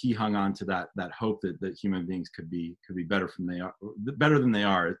 he hung on to that hope that human beings could be better than they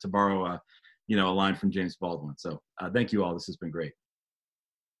are, to borrow a line from James Baldwin. So thank you all. This has been great.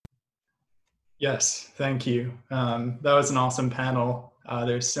 Yes, thank you. That was an awesome panel.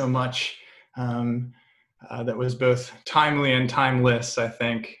 There's so much that was both timely and timeless, I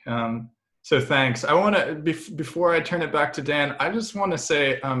think. So thanks. I want to, before I turn it back to Dan, I just want to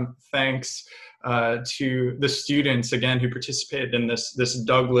say thanks to the students, again, who participated in this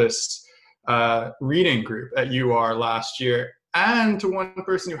Douglass reading group at UR last year, and to one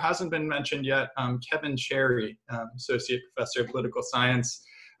person who hasn't been mentioned yet, Kevin Cherry, Associate Professor of Political Science,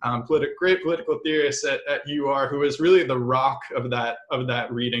 great political theorist at UR, who is really the rock of that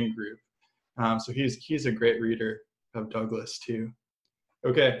reading group. So he's a great reader of Douglass too.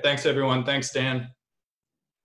 Okay, thanks everyone. Thanks, Dan.